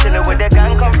 See, I'm chilling with the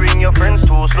gang, come bring your friends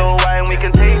too. Slow wine, we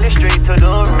can take this straight to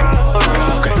the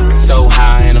room. Okay, so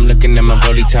high and I'm looking at my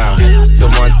rolly time. The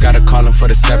ones gotta call him for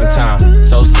the 7th time.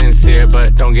 So sincere,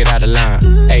 but don't get out of line.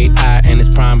 AI and it's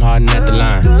prime harden at the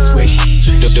line. Swish,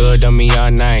 do it on me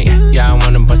all night. Yeah, I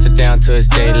wanna bust it down till it's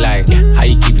daylight. How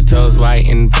you keep your toes white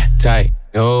and tight?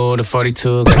 Yo, the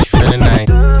 42 got you feeling nice.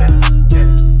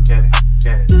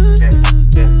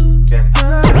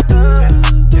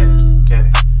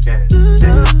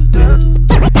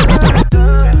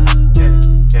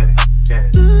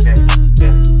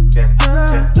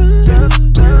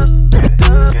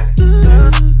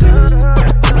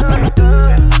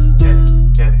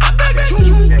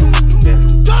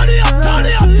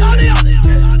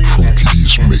 Frankie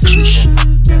D'S Mixes.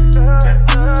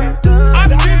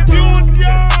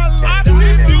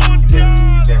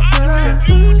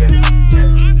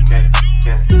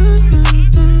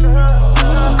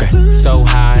 So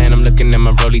high and I'm looking at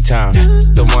my rolly time.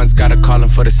 The ones gotta call him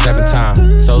for the 7th time.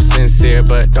 So sincere,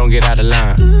 but don't get out of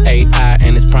line. AI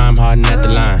and it's prime harden at the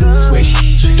line. Swish,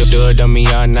 do it on me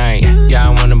all night. Yeah,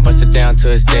 I wanna bust it down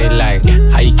till it's daylight.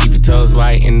 How you keep your toes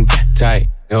white and tight?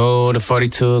 Oh, the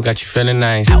 42 got you feeling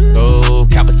nice. Oh,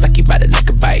 Kawasaki by the like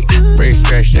a bite. Rich,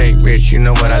 stretch, shake, rich, you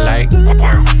know what I like.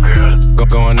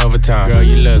 Going overtime. Girl,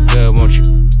 you look good, won't you?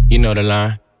 You know the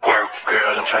line. Work,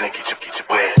 girl, I'm trying to get you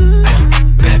wet.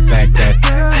 Back that.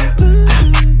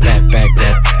 Back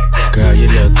that. Girl, you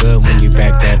look good when you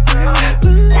back that.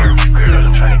 Work, girl,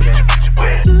 I'm trying to get you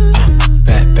wet.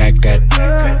 Back that.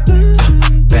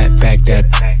 Back that.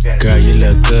 Girl, you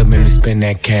look good, make me spend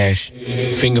that cash.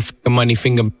 Finger money,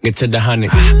 finger to the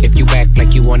 100. If you act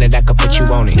like you want it, I can put you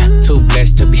on it. Too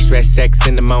blessed to be stressed, sex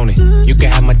in the morning. You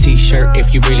can have my t-shirt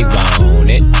if you really want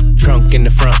it. Trunk in the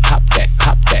front, pop that.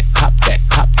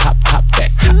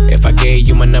 If I gave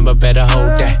you my number, better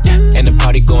hold that. And the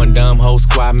party going dumb, whole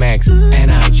squad max.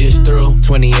 And I just threw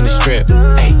 20 in the strip.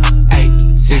 Ay,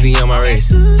 60 on my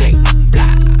wrist.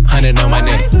 100 on my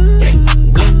neck.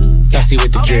 Saucy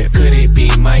with the drip. Could it be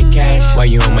my cash? Why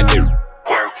you on my dick?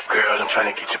 Work, girl, I'm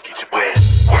trying to get you wet.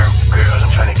 Work, girl,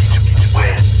 I'm trying to get you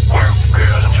wet. Work,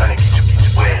 girl, I'm trying to get you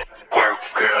wet. Work,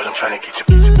 girl, I'm trying to get you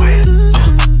wet.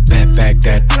 Back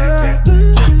that.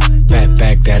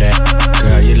 Back that.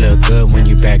 Girl, you look good when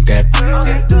you back that.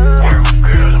 Work,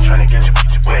 girl, I'm trying to get you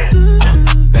wet.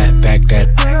 Back that.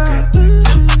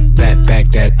 Back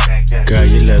that. Girl,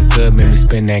 you look good, make me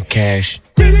spend that cash.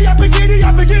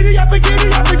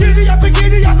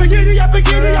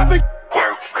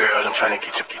 Work, girl, I'm trying to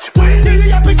get you wet.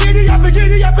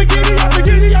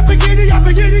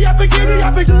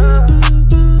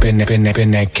 Been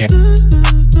that cat.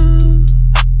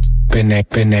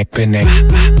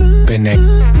 Been that.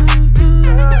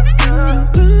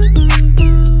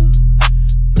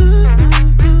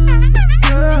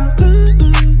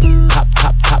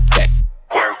 Pop that.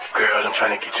 Work, girl, I'm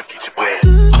trying to get you wet.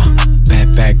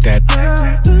 Back that.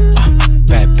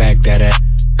 Back that.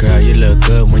 Girl, you look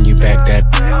good when you back that.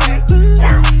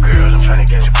 Work, girl, I'm trying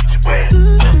to get you wet.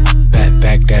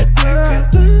 Back that.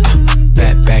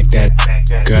 Back that.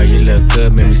 Girl, you look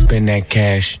good, make me spend that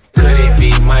cash. Could it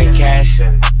be my cash?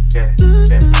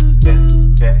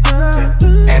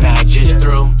 And I just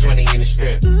threw 20 in the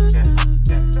strip.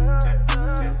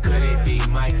 Could it be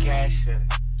my cash?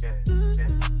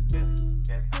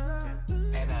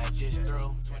 And I just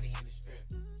threw 20 in the strip.